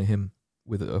 lengths by him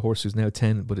with a horse who's now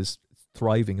 10 but is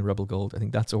thriving in Rebel Gold. I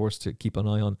think that's a horse to keep an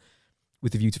eye on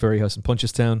with the view to Ferryhouse and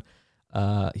Punchestown.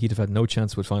 He'd have had no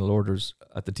chance with final orders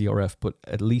at the DRF, but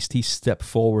at least he stepped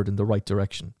forward in the right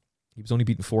direction. He was only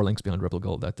beaten 4 lengths behind Rebel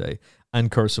Gold that day.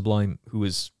 And Cur Sublime, who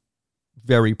is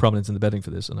very prominent in the betting for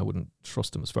this, and I wouldn't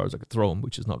trust him as far as I could throw him,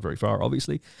 which is not very far,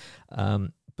 obviously.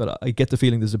 But I get the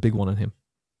feeling there's a big one in him,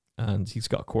 and he's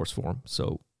got a course for him.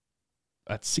 So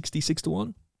at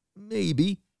 66-1,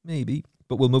 maybe,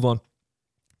 but we'll move on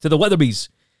to the Weatherby's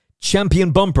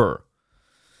Champion Bumper,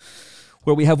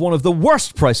 where we have one of the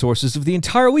worst price horses of the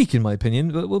entire week, in my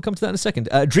opinion, but we'll come to that in a second.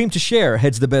 Dream to Share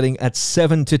heads the betting at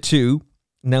 7-2,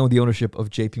 now in the ownership of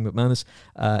JP McManus.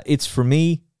 It's, for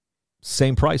me,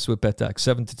 same price with Betdaq,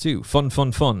 7-2.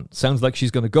 Fun. Sounds like she's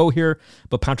going to go here,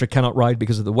 but Patrick cannot ride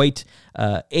because of the weight.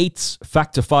 8's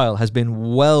Fact to File has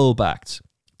been well backed.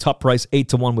 Top price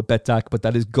 8-1 with Betdaq, but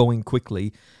that is going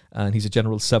quickly, and he's a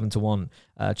general 7-1.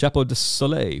 Chapeau de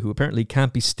Soleil, who apparently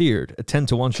can't be steered, a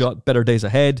 10-1 shot, Better Days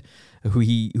Ahead,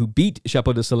 who beat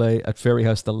Chapeau de Soleil at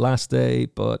Ferryhouse the last day,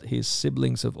 but his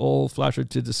siblings have all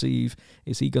flattered to deceive.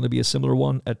 Is he going to be a similar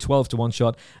one at 12-1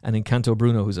 shot? And Encanto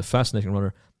Bruno, who's a fascinating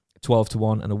runner,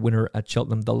 12-1, and a winner at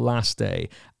Cheltenham the last day.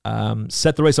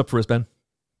 Set the race up for us, Ben.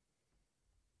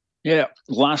 Yeah,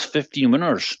 last 15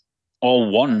 winners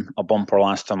all won a bumper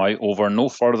last time out over no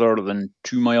further than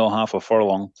 2 mile half a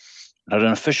furlong. Had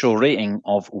an official rating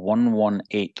of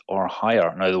 118 or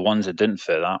higher. Now, the ones that didn't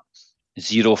fit that,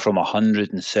 0 from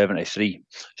 173.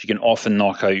 So you can often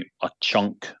knock out a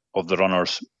chunk of the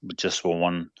runners with just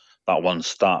one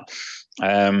stat.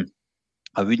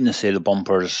 I wouldn't say the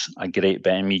bumper's a great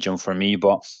betting medium for me,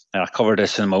 but I covered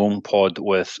this in my own pod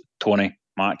with Tony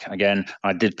Mac, again.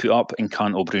 I did put up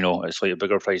Encanto Bruno at slightly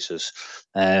bigger prices.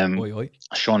 Oi, oi.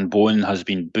 Sean Bowen has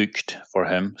been booked for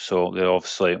him, so they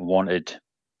obviously wanted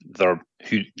they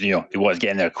wanted to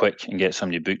get in there quick and get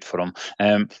somebody booked for him.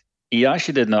 He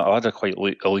actually did not. I had a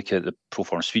look at the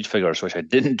Proform speed figures, which I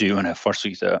didn't do when I first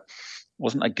looked at it.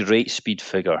 Wasn't a great speed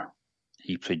figure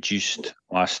he produced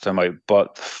last time out,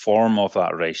 but the form of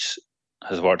that race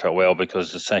has worked out well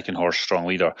because the second horse, Strong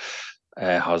Leader,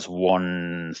 has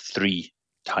won 3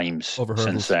 times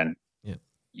since then. Yeah.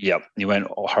 Yep. He went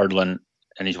hurdling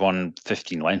and he's won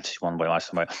 15 lengths. He won by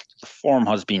last time out. The form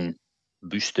has been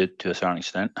boosted to a certain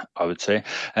extent, I would say.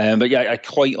 But yeah, I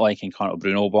quite like Encanto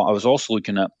Bruno, but I was also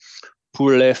looking at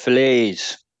Pour les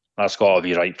Filets. That's got to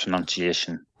be right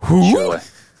pronunciation. Who? Surely.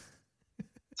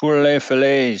 Pour les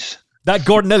Filets. That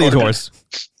Gordon Elliott horse.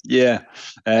 Yeah.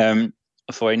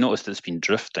 So I noticed it's been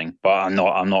drifting, but I'm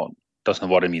not, doesn't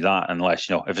worry me that unless,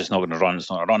 if it's not going to run,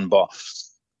 it's not going to run. But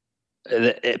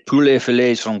Pour les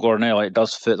Filets from Gordon Elliott, it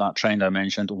does fit that trend I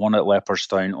mentioned. Won at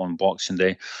Leopardstown on Boxing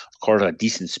Day. Recorded a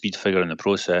decent speed figure in the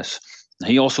process.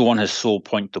 He also won his sole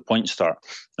point-to-point start.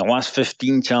 The last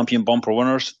 15 champion bumper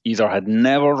winners either had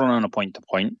never run on a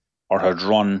point-to-point or had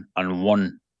run and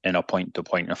won in a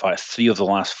point-to-point. In fact, 3 of the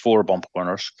last 4 bumper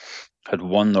winners had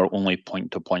won their only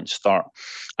point-to-point start.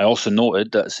 I also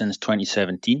noted that since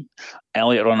 2017,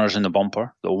 Elliott runners in the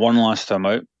bumper that won last time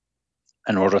out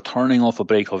and were returning off a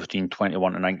break of between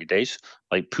 21 and 90 days,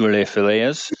 like Pour les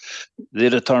Filets, they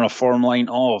return a form line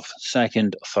of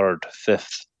 2nd, 3rd,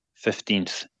 5th,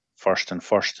 15th, 1st and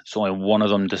 1st. It's only one of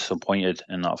them disappointed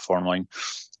in that form line.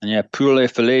 And yeah, Pour les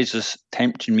Filets is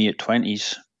tempting me at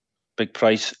 20s. Big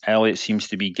price. Elliott seems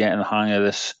to be getting the hang of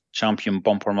this champion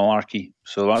bumper malarkey.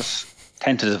 So that's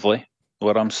tentatively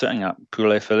where I'm sitting at, Pour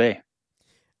les Filets.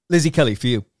 Lizzie Kelly, for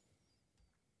you.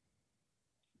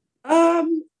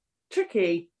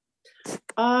 Tricky.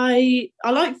 I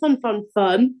like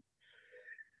fun.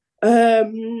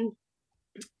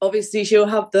 Obviously she'll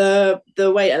have the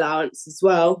weight allowance as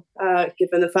well,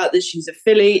 given the fact that she's a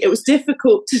filly. It was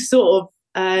difficult to sort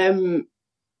of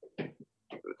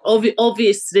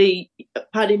obviously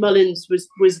Paddy Mullins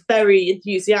was very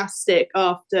enthusiastic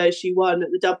after she won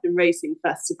at the Dublin Racing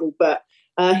Festival, but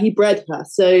he bred her,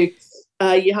 so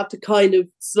you have to kind of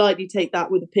slightly take that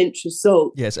with a pinch of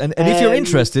salt. Yes, and if you're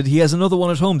interested, he has another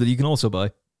one at home that you can also buy.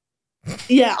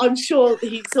 Yeah, I'm sure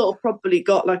he sort of probably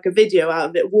got like a video out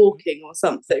of it walking or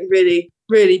something. Really,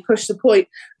 really push the point.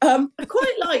 I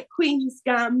quite like Queen's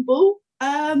Gamble.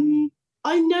 I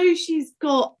know she's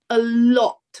got a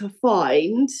lot to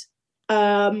find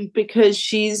because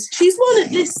she's won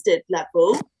at listed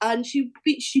level, and she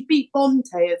beat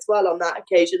Bonte as well on that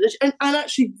occasion, and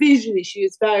actually visually she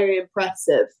was very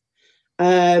impressive.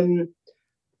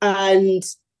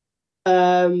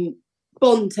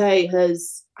 Bonte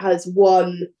has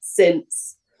won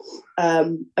since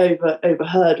over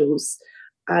hurdles,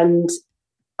 and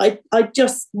I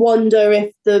just wonder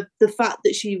if the fact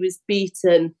that she was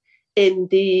beaten in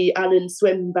the Annan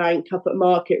Swimbank up at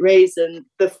Market Raisin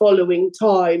the following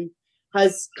time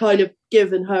has kind of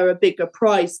given her a bigger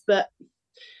price. But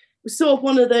it's sort of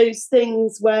one of those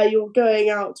things where you're going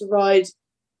out to ride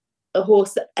a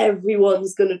horse that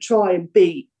everyone's going to try and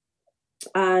beat.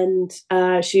 And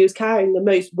she was carrying the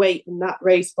most weight in that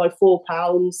race by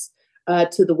 £4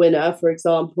 to the winner, for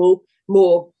example,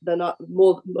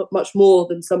 much more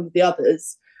than some of the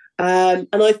others. And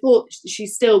I thought she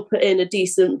still put in a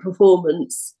decent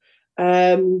performance.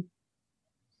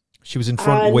 She was in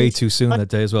front way too soon that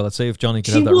day as well. I'd say if Johnny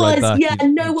could have that right back. Yeah,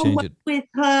 no one went with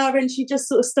her, and she just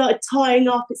sort of started tying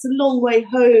up. It's a long way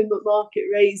home at Market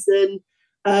Raisin.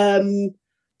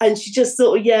 And she just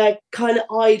sort of, kind of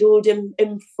idled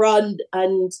in front.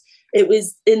 And it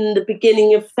was in the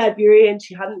beginning of February, and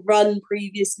she hadn't run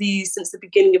previously since the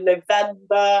beginning of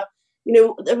November.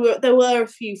 There were a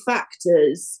few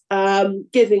factors,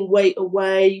 giving weight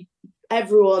away,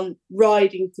 everyone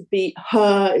riding to beat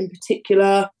her in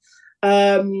particular.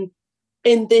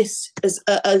 In this, as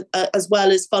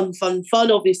well as fun.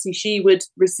 Obviously, she would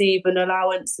receive an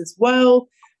allowance as well.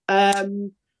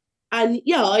 And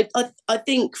yeah, I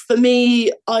think for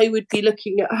me, I would be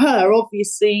looking at her.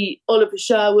 Obviously, Oliver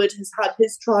Sherwood has had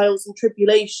his trials and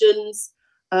tribulations.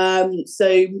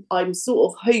 So I'm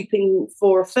sort of hoping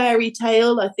for a fairy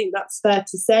tale. I think that's fair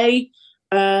to say.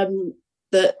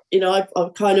 That,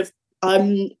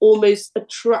 I'm almost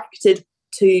attracted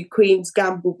to Queen's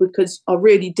Gamble because I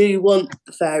really do want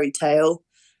the fairy tale.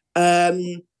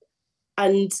 And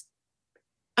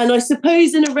I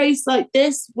suppose in a race like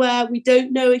this, where we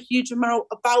don't know a huge amount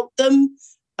about them,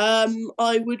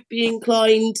 I would be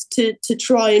inclined to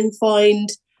try and find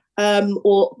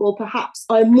or perhaps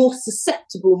I'm more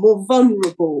susceptible, more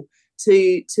vulnerable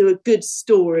to a good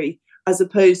story as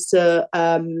opposed to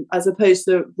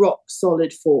rock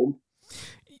solid form.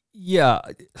 Yeah,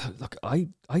 look, I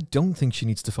don't think she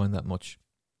needs to find that much.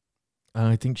 And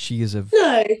I think she is no.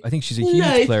 I think she's a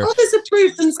huge player. Others have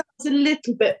proved themselves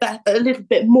a little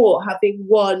bit more, having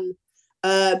won,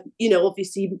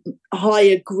 obviously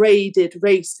higher graded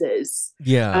races.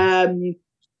 Yeah.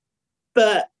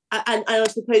 But I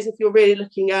suppose if you're really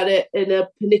looking at it in a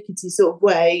pernickety sort of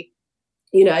way,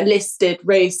 winning a listed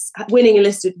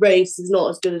race is not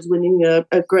as good as winning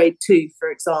a grade 2, for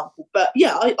example. But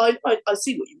yeah, I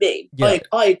see what you mean. Yeah.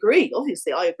 I agree.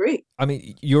 Obviously, I agree. I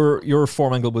mean, your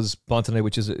form angle was Bontenay,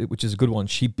 which is a good one.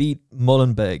 She beat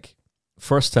Mullenbeg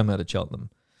first time out at Cheltenham,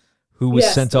 who was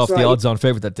sent off the odds-on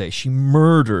favourite that day. She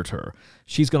murdered her.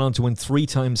 She's gone on to win 3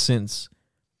 times since,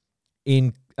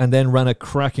 and then ran a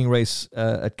cracking race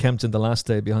at Kempton the last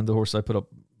day behind the horse I put up,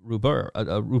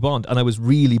 Rubond, and I was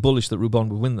really bullish that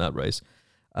Rubond would win that race.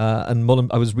 And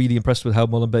I was really impressed with how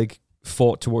Mullenbeg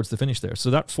fought towards the finish there. So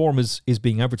that form is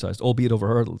being advertised, albeit over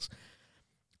hurdles.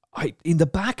 In the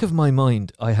back of my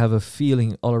mind, I have a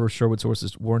feeling Oliver Sherwood's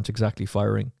horses weren't exactly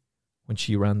firing when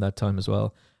she ran that time as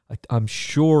well. I'm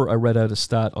sure I read out a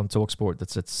stat on TalkSport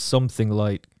that said something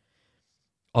like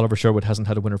Oliver Sherwood hasn't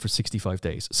had a winner for 65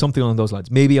 days, something along those lines.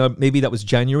 Maybe that was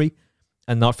January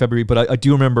and not February, but I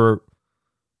do remember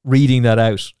reading that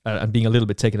out and being a little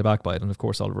bit taken aback by it. And of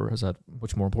course, Oliver has had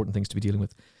much more important things to be dealing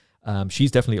with.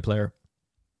 She's definitely a player,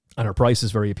 and her price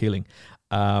is very appealing.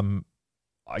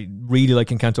 I really like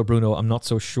Encanto Bruno. I'm not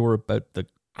so sure about the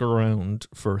ground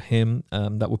for him.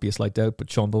 That would be a slight doubt, but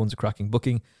Sean Bowen's a cracking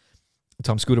booking.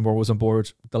 Tom Scudamore was on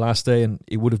board the last day, and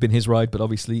it would have been his ride, but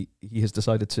obviously he has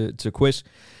decided to quit.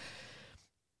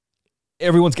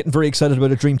 Everyone's getting very excited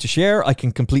about A Dream to Share. I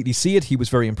can completely see it. He was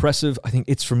very impressive. I think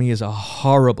It's For Me is a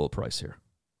horrible price here.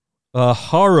 A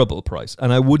horrible price.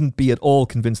 And I wouldn't be at all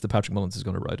convinced that Patrick Mullins is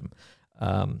going to ride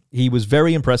him. He was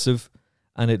very impressive,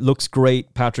 and it looks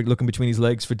great. Patrick looking between his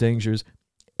legs for dangers.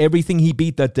 Everything he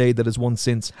beat that day that has won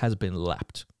since has been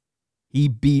lapped. He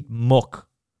beat muck,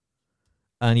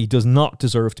 and he does not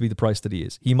deserve to be the price that he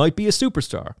is. He might be a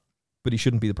superstar, but he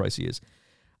shouldn't be the price he is.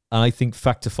 And I think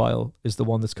Factifile is the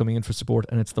one that's coming in for support,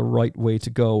 and it's the right way to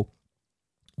go.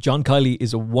 John Kiley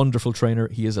is a wonderful trainer.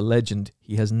 He is a legend.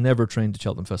 He has never trained a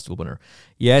Cheltenham Festival winner.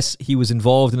 Yes, he was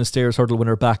involved in a Stayers Hurdle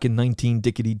winner back in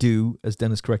 19-dickety-doo, as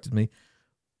Dennis corrected me,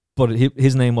 but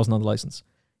his name wasn't on the licence.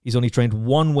 He's only trained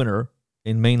one winner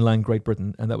in mainland Great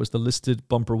Britain, and that was the listed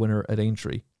bumper winner at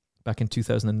Aintree back in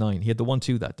 2009. He had the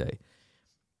 1-2 that day.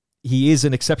 He is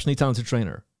an exceptionally talented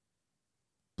trainer,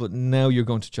 but now you're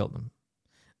going to Cheltenham.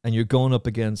 And you're going up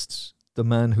against the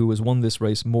man who has won this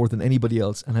race more than anybody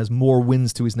else and has more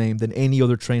wins to his name than any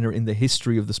other trainer in the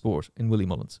history of the sport in Willie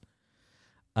Mullins.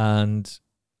 And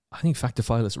I think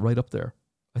Factifile is right up there.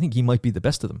 I think he might be the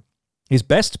best of them. His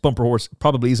best bumper horse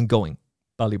probably isn't going.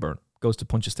 Ballyburn goes to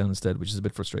Punchestown instead, which is a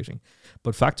bit frustrating.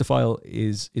 But Factifile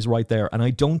is right there. And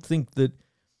I don't think that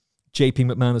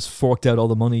JP McManus forked out all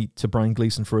the money to Brian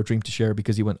Gleeson for A Dream to Share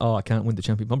because he went, I can't win the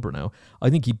champion bumper now. I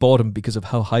think he bought him because of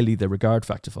how highly they regard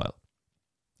Factifile.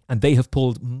 And they have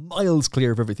pulled miles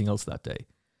clear of everything else that day.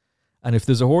 And if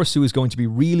there's a horse who is going to be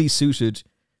really suited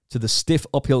to the stiff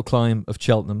uphill climb of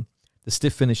Cheltenham, the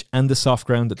stiff finish and the soft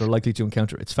ground that they're likely to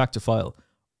encounter, it's Factifile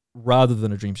rather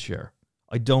than A Dream to Share.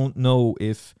 I don't know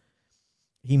if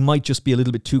he might just be a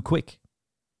little bit too quick,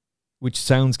 which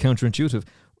sounds counterintuitive.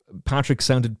 Patrick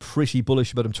sounded pretty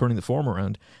bullish about him turning the form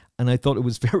around, and I thought it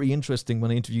was very interesting when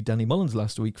I interviewed Danny Mullins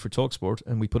last week for TalkSport,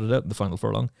 and we put it out in the final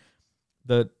furlong,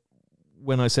 that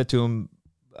when I said to him,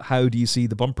 how do you see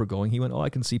the bumper going? He went, I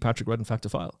can see Patrick riding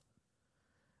Factifile.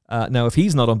 Now, if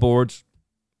he's not on board,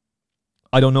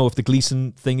 I don't know if the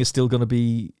Gleeson thing is still going to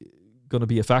be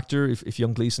a factor. If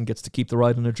young Gleeson gets to keep the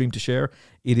ride on A Dream to Share,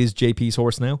 it is JP's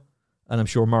horse now, and I'm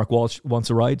sure Mark Walsh wants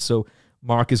a ride, so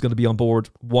Mark is going to be on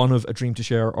board one of A Dream to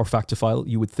Share or Factifile,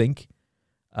 you would think.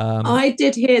 I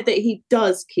did hear that he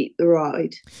does keep the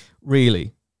ride.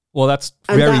 Really? Well, that's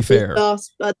very fair.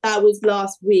 That was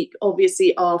last week,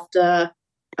 obviously after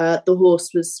the horse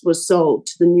was sold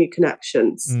to the New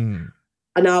Connections. And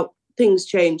now things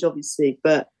change, obviously,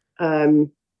 but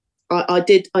I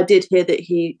did hear that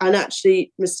he, and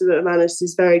actually Mr. McManus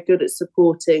is very good at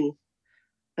supporting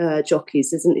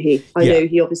jockeys, isn't he? I know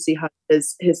he obviously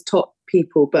has his top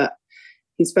people, but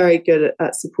he's very good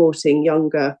at supporting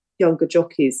younger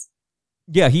jockeys.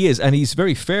 Yeah, he is, and he's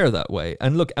very fair that way.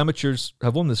 And look, amateurs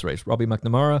have won this race. Robbie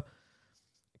McNamara,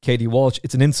 Katie Walsh.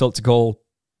 It's an insult to call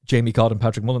Jamie Codd and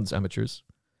Patrick Mullins amateurs.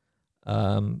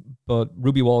 But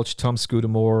Ruby Walsh, Tom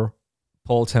Scudamore,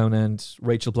 Paul Townend,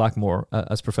 Rachel Blackmore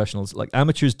as professionals. Like,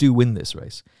 amateurs do win this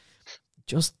race.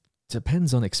 Just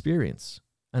depends on experience.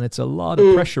 And it's a lot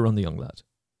of pressure on the young lad.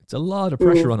 It's a lot of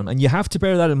pressure on him. And you have to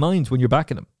bear that in mind when you're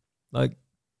backing him. Like,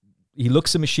 he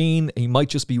looks a machine. He might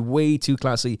just be way too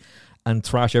classy and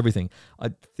thrash everything.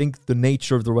 I think the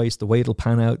nature of the race, the way it'll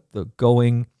pan out, the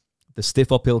going, the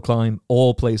stiff uphill climb,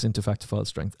 all plays into Factifile's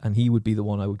strength. And he would be the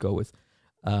one I would go with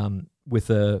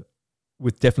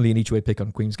definitely an each way pick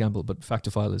on Queen's Gamble. But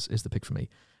Factifile is the pick for me.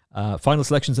 Final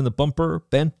selections in the bumper,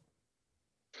 Ben?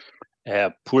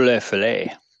 Poulet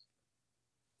Filet.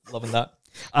 Loving that.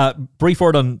 Brief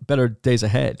word on Better Days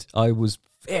Ahead. I was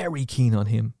very keen on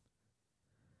him.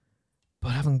 But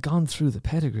having gone through the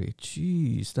pedigree,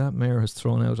 geez, that mare has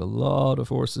thrown out a lot of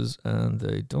horses and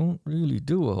they don't really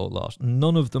do a whole lot.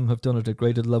 None of them have done it at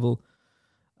graded level.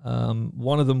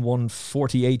 One of them won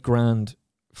 48 grand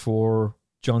for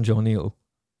John O'Neill.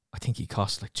 I think he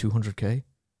cost like 200k.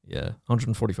 Yeah,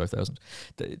 145,000.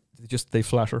 They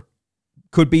flatter.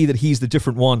 Could be that he's the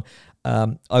different one.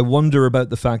 I wonder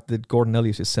about the fact that Gordon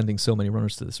Elliott is sending so many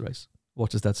runners to this race. What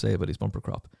does that say about his bumper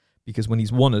crop? Because when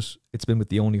he's won it, it's been with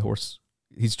the only horse.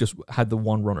 He's just had the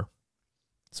one runner.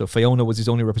 So Fiona was his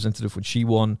only representative when she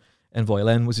won. Envoy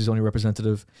Len was his only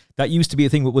representative. That used to be a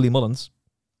thing with Willie Mullins.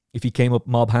 If he came up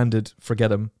mob-handed,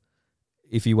 forget him.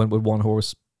 If he went with one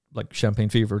horse, like Champagne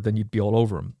Fever, then you'd be all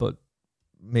over him. But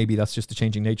maybe that's just the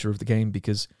changing nature of the game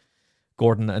because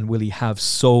Gordon and Willie have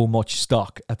so much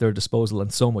stock at their disposal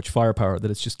and so much firepower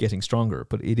that it's just getting stronger.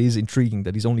 But it is intriguing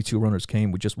that his only two runners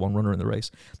came with just one runner in the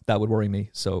race. That would worry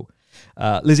me. So,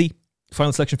 Lizzie,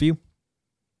 final selection for you?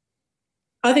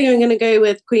 I think I'm going to go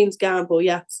with Queen's Gamble.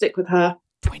 Yeah, stick with her.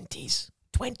 20s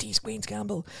Queen's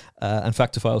Gamble. And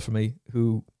Factifile for me,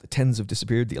 who the 10s have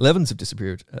disappeared, the 11s have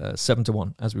disappeared,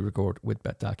 7-1 as we record with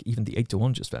BetDAC. Even the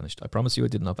 8-1 just vanished. I promise you I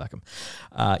did not back him.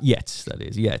 Yet.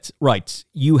 Right.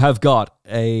 You have got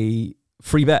a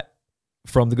free bet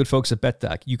from the good folks at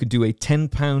BetDAC. You can do a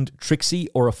 £10 Trixie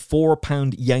or a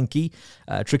 £4 Yankee.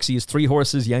 Trixie is 3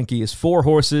 horses, Yankee is 4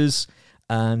 horses.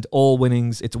 And all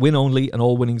winnings, it's win only, and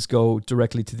all winnings go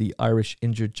directly to the Irish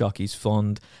Injured Jockeys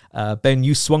Fund. Ben,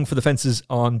 you swung for the fences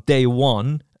on day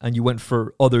 1, and you went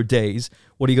for other days.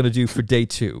 What are you going to do for day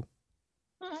 2?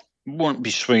 Won't be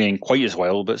swinging quite as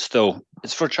well, but still,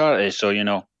 it's for charity, so, I'm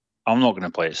not going to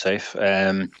play it safe.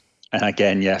 And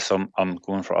again, yes, I'm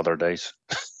going for other days.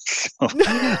 So,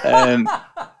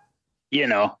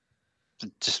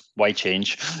 just why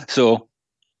change? So,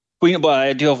 but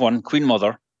I do have one, Queen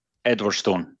Mother.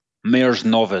 Edwardstone, Mayor's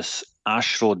Novice,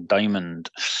 Ashrow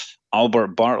Diamond,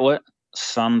 Albert Bartlett,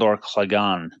 Sandor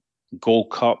Clegane,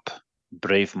 Gold Cup,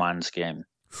 Brave Man's Game.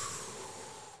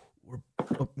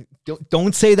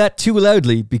 Don't say that too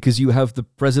loudly because you have the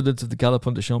president of the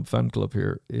Galopin de Champ fan club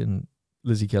here in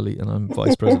Lizzie Kelly and I'm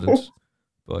vice president.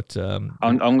 But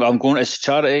I'm going. It's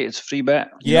charity. It's a free bet.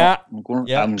 Yeah,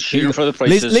 I'm shooting for the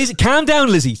prices. Lizzie, calm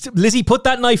down, Lizzie. Lizzie, put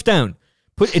that knife down.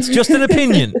 It's just an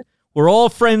opinion. We're all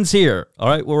friends here, all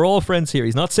right? We're all friends here.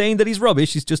 He's not saying that he's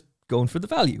rubbish. He's just going for the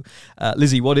value.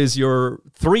 Lizzie, what is your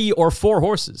 3 or 4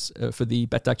 horses for the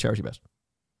BetDAC charity bet?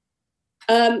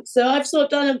 So I've sort of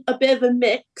done a bit of a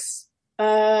mix.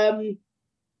 I've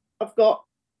got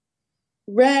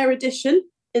Rare Edition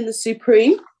in the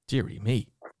Supreme. Dearie me.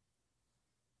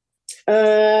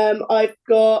 I've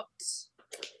got...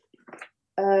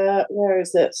 where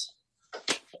is it?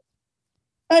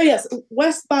 Oh, yes,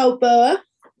 West Balboa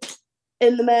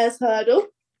in the Mayor's Hurdle.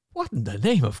 What in the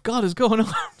name of God is going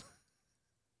on?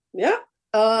 Yeah.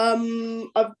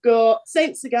 I've got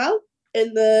Saint Segal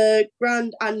in the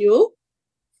Grand Annual.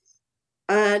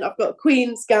 And I've got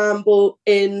Queen's Gamble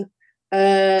in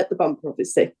the bumper,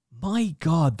 obviously. My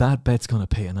God, that bet's going to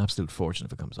pay an absolute fortune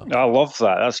if it comes up. I love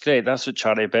that. That's great. That's what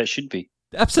charity bet should be.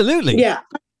 Absolutely. Yeah.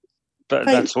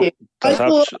 That's you. I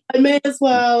thought I may as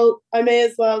well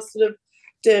sort of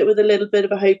do it with a little bit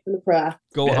of a hope and a prayer.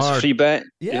 Go hard. It's a free bet.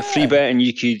 Yeah. Free bet, and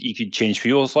you could change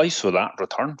people's lives with that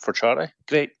return for charity.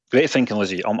 Great thinking,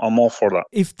 Lizzie. I'm all for that.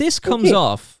 If this comes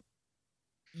off,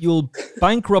 you'll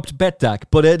bankrupt BetDAC,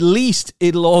 but at least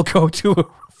it'll all go to a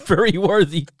very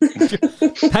worthy.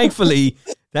 Thankfully,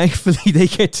 they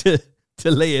get to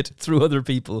lay it through other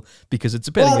people because it's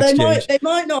a betting exchange. They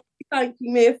might not be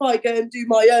thanking me if I go and do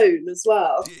my own as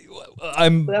well.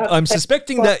 I'm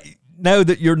suspecting that. Now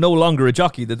that you're no longer a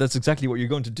jockey, that's exactly what you're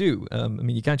going to do. I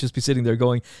mean, you can't just be sitting there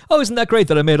going, oh, isn't that great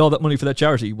that I made all that money for that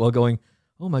charity, while going,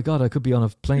 oh my God, I could be on a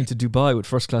plane to Dubai with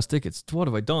first class tickets. What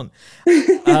have I done?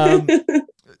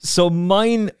 So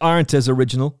mine aren't as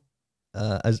original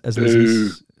as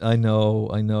Lizzie's. I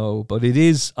know. But it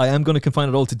is, I am going to confine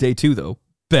it all to day 2 though,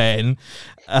 Ben.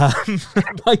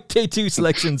 My day 2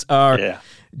 selections are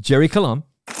Jerry Colon.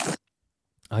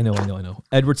 I know.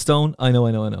 Edward Stone. I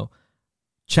know.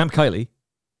 Champ Kylie.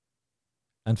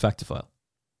 And Factifile.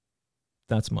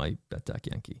 That's my Bet-Dak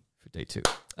Yankee for day 2.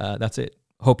 That's it.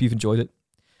 Hope you've enjoyed it.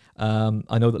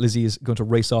 I know that Lizzie is going to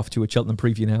race off to a Cheltenham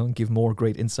preview now and give more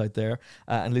great insight there.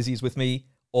 And Lizzie is with me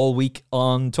all week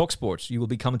on TalkSport. You will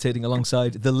be commentating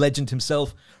alongside the legend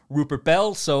himself, Rupert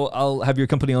Bell. So I'll have your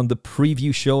company on the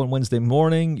preview show on Wednesday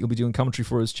morning. You'll be doing commentary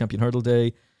for us Champion Hurdle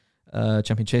Day,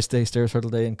 Champion Chase Day, Stairs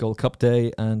Hurdle Day, and Gold Cup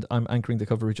Day. And I'm anchoring the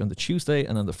coverage on the Tuesday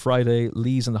and on the Friday.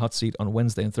 Lee's in the hot seat on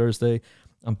Wednesday and Thursday.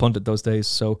 I'm pundit those days.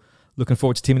 So looking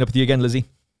forward to teaming up with you again, Lizzie.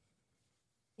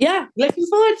 Yeah, looking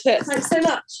forward to it. Thanks so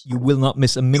much. You will not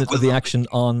miss a minute of the action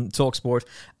on TalkSport.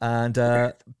 And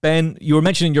Ben, you were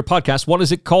mentioning your podcast. What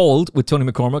is it called with Tony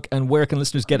McCormack, and where can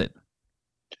listeners get it?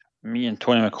 Me and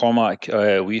Tony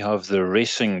McCormack, we have the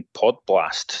Racing Pod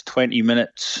Blast, 20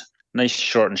 minutes. Nice,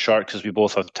 short and sharp, because we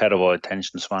both have terrible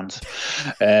attention spans.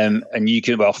 And you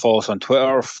can follow us on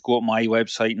Twitter. Go to my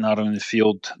website,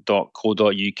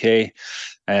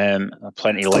 narrowinthefield.co.uk.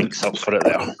 Plenty of links up for it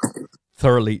there.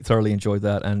 Thoroughly enjoyed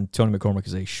that. And Tony McCormack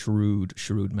is a shrewd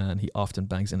man. He often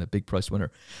bangs in a big price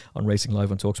winner on Racing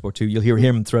Live on TalkSport 2. You'll hear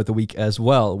him throughout the week as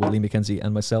well with Lee McKenzie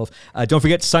and myself. Don't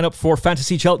forget to sign up for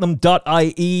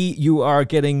fantasycheltenham.ie. You are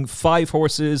getting 5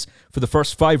 horses for the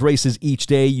first 5 races each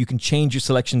day. You can change your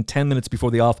selection 10 minutes before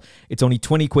the off. It's only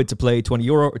 20 quid to play,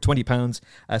 €20 or £20.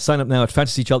 Sign up now at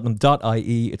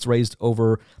fantasycheltenham.ie. It's raised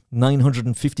over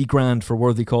 950 grand for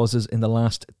worthy causes in the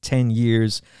last 10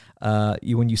 years.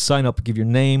 When you sign up, give your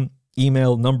name,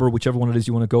 email, number, whichever one it is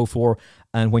you want to go for.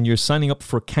 And when you're signing up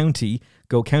for county,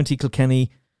 go County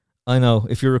Kilkenny. I know,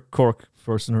 if you're a Cork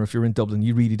person or if you're in Dublin,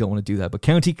 you really don't want to do that. But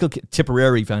County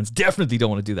Tipperary fans definitely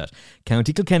don't want to do that.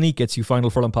 County Kilkenny gets you Final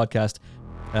Furlong podcast.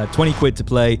 20 quid to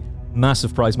play.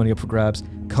 Massive prize money up for grabs.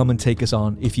 Come and take us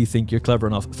on if you think you're clever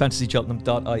enough.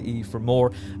 fantasycheltenham.ie for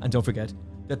more. And don't forget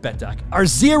that Bet-Dak are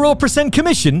 0%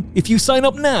 commission if you sign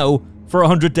up now for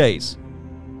 100 days.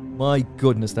 My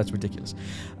goodness, that's ridiculous.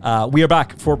 We are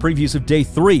back for previews of day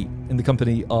 3 in the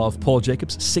company of Paul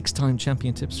Jacobs, 6-time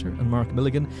champion tipster, and Mark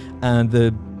Milligan. And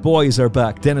the boys are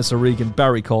back. Dennis O'Regan,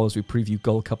 Barry Call, as we preview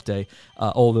Gold Cup Day.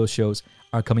 All those shows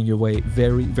are coming your way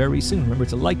very, very soon. Remember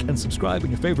to like and subscribe in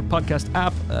your favorite podcast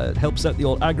app. It helps out the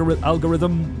old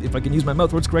algorithm. If I can use my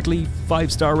mouth words correctly,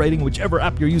 5-star rating, whichever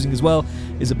app you're using as well,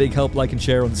 is a big help. Like and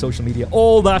share on social media.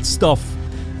 All that stuff.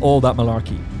 All that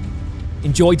malarkey.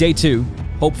 Enjoy day 2.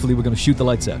 Hopefully we're going to shoot the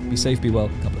lights out. Be safe, be well.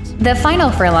 God bless. The Final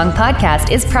Furlong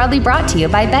podcast is proudly brought to you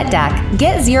by Bet-Dak.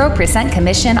 Get 0%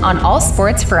 commission on all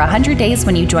sports for 100 days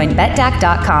when you join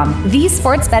betdak.com. The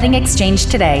sports betting exchange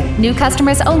today. New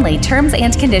customers only. Terms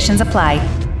and conditions apply.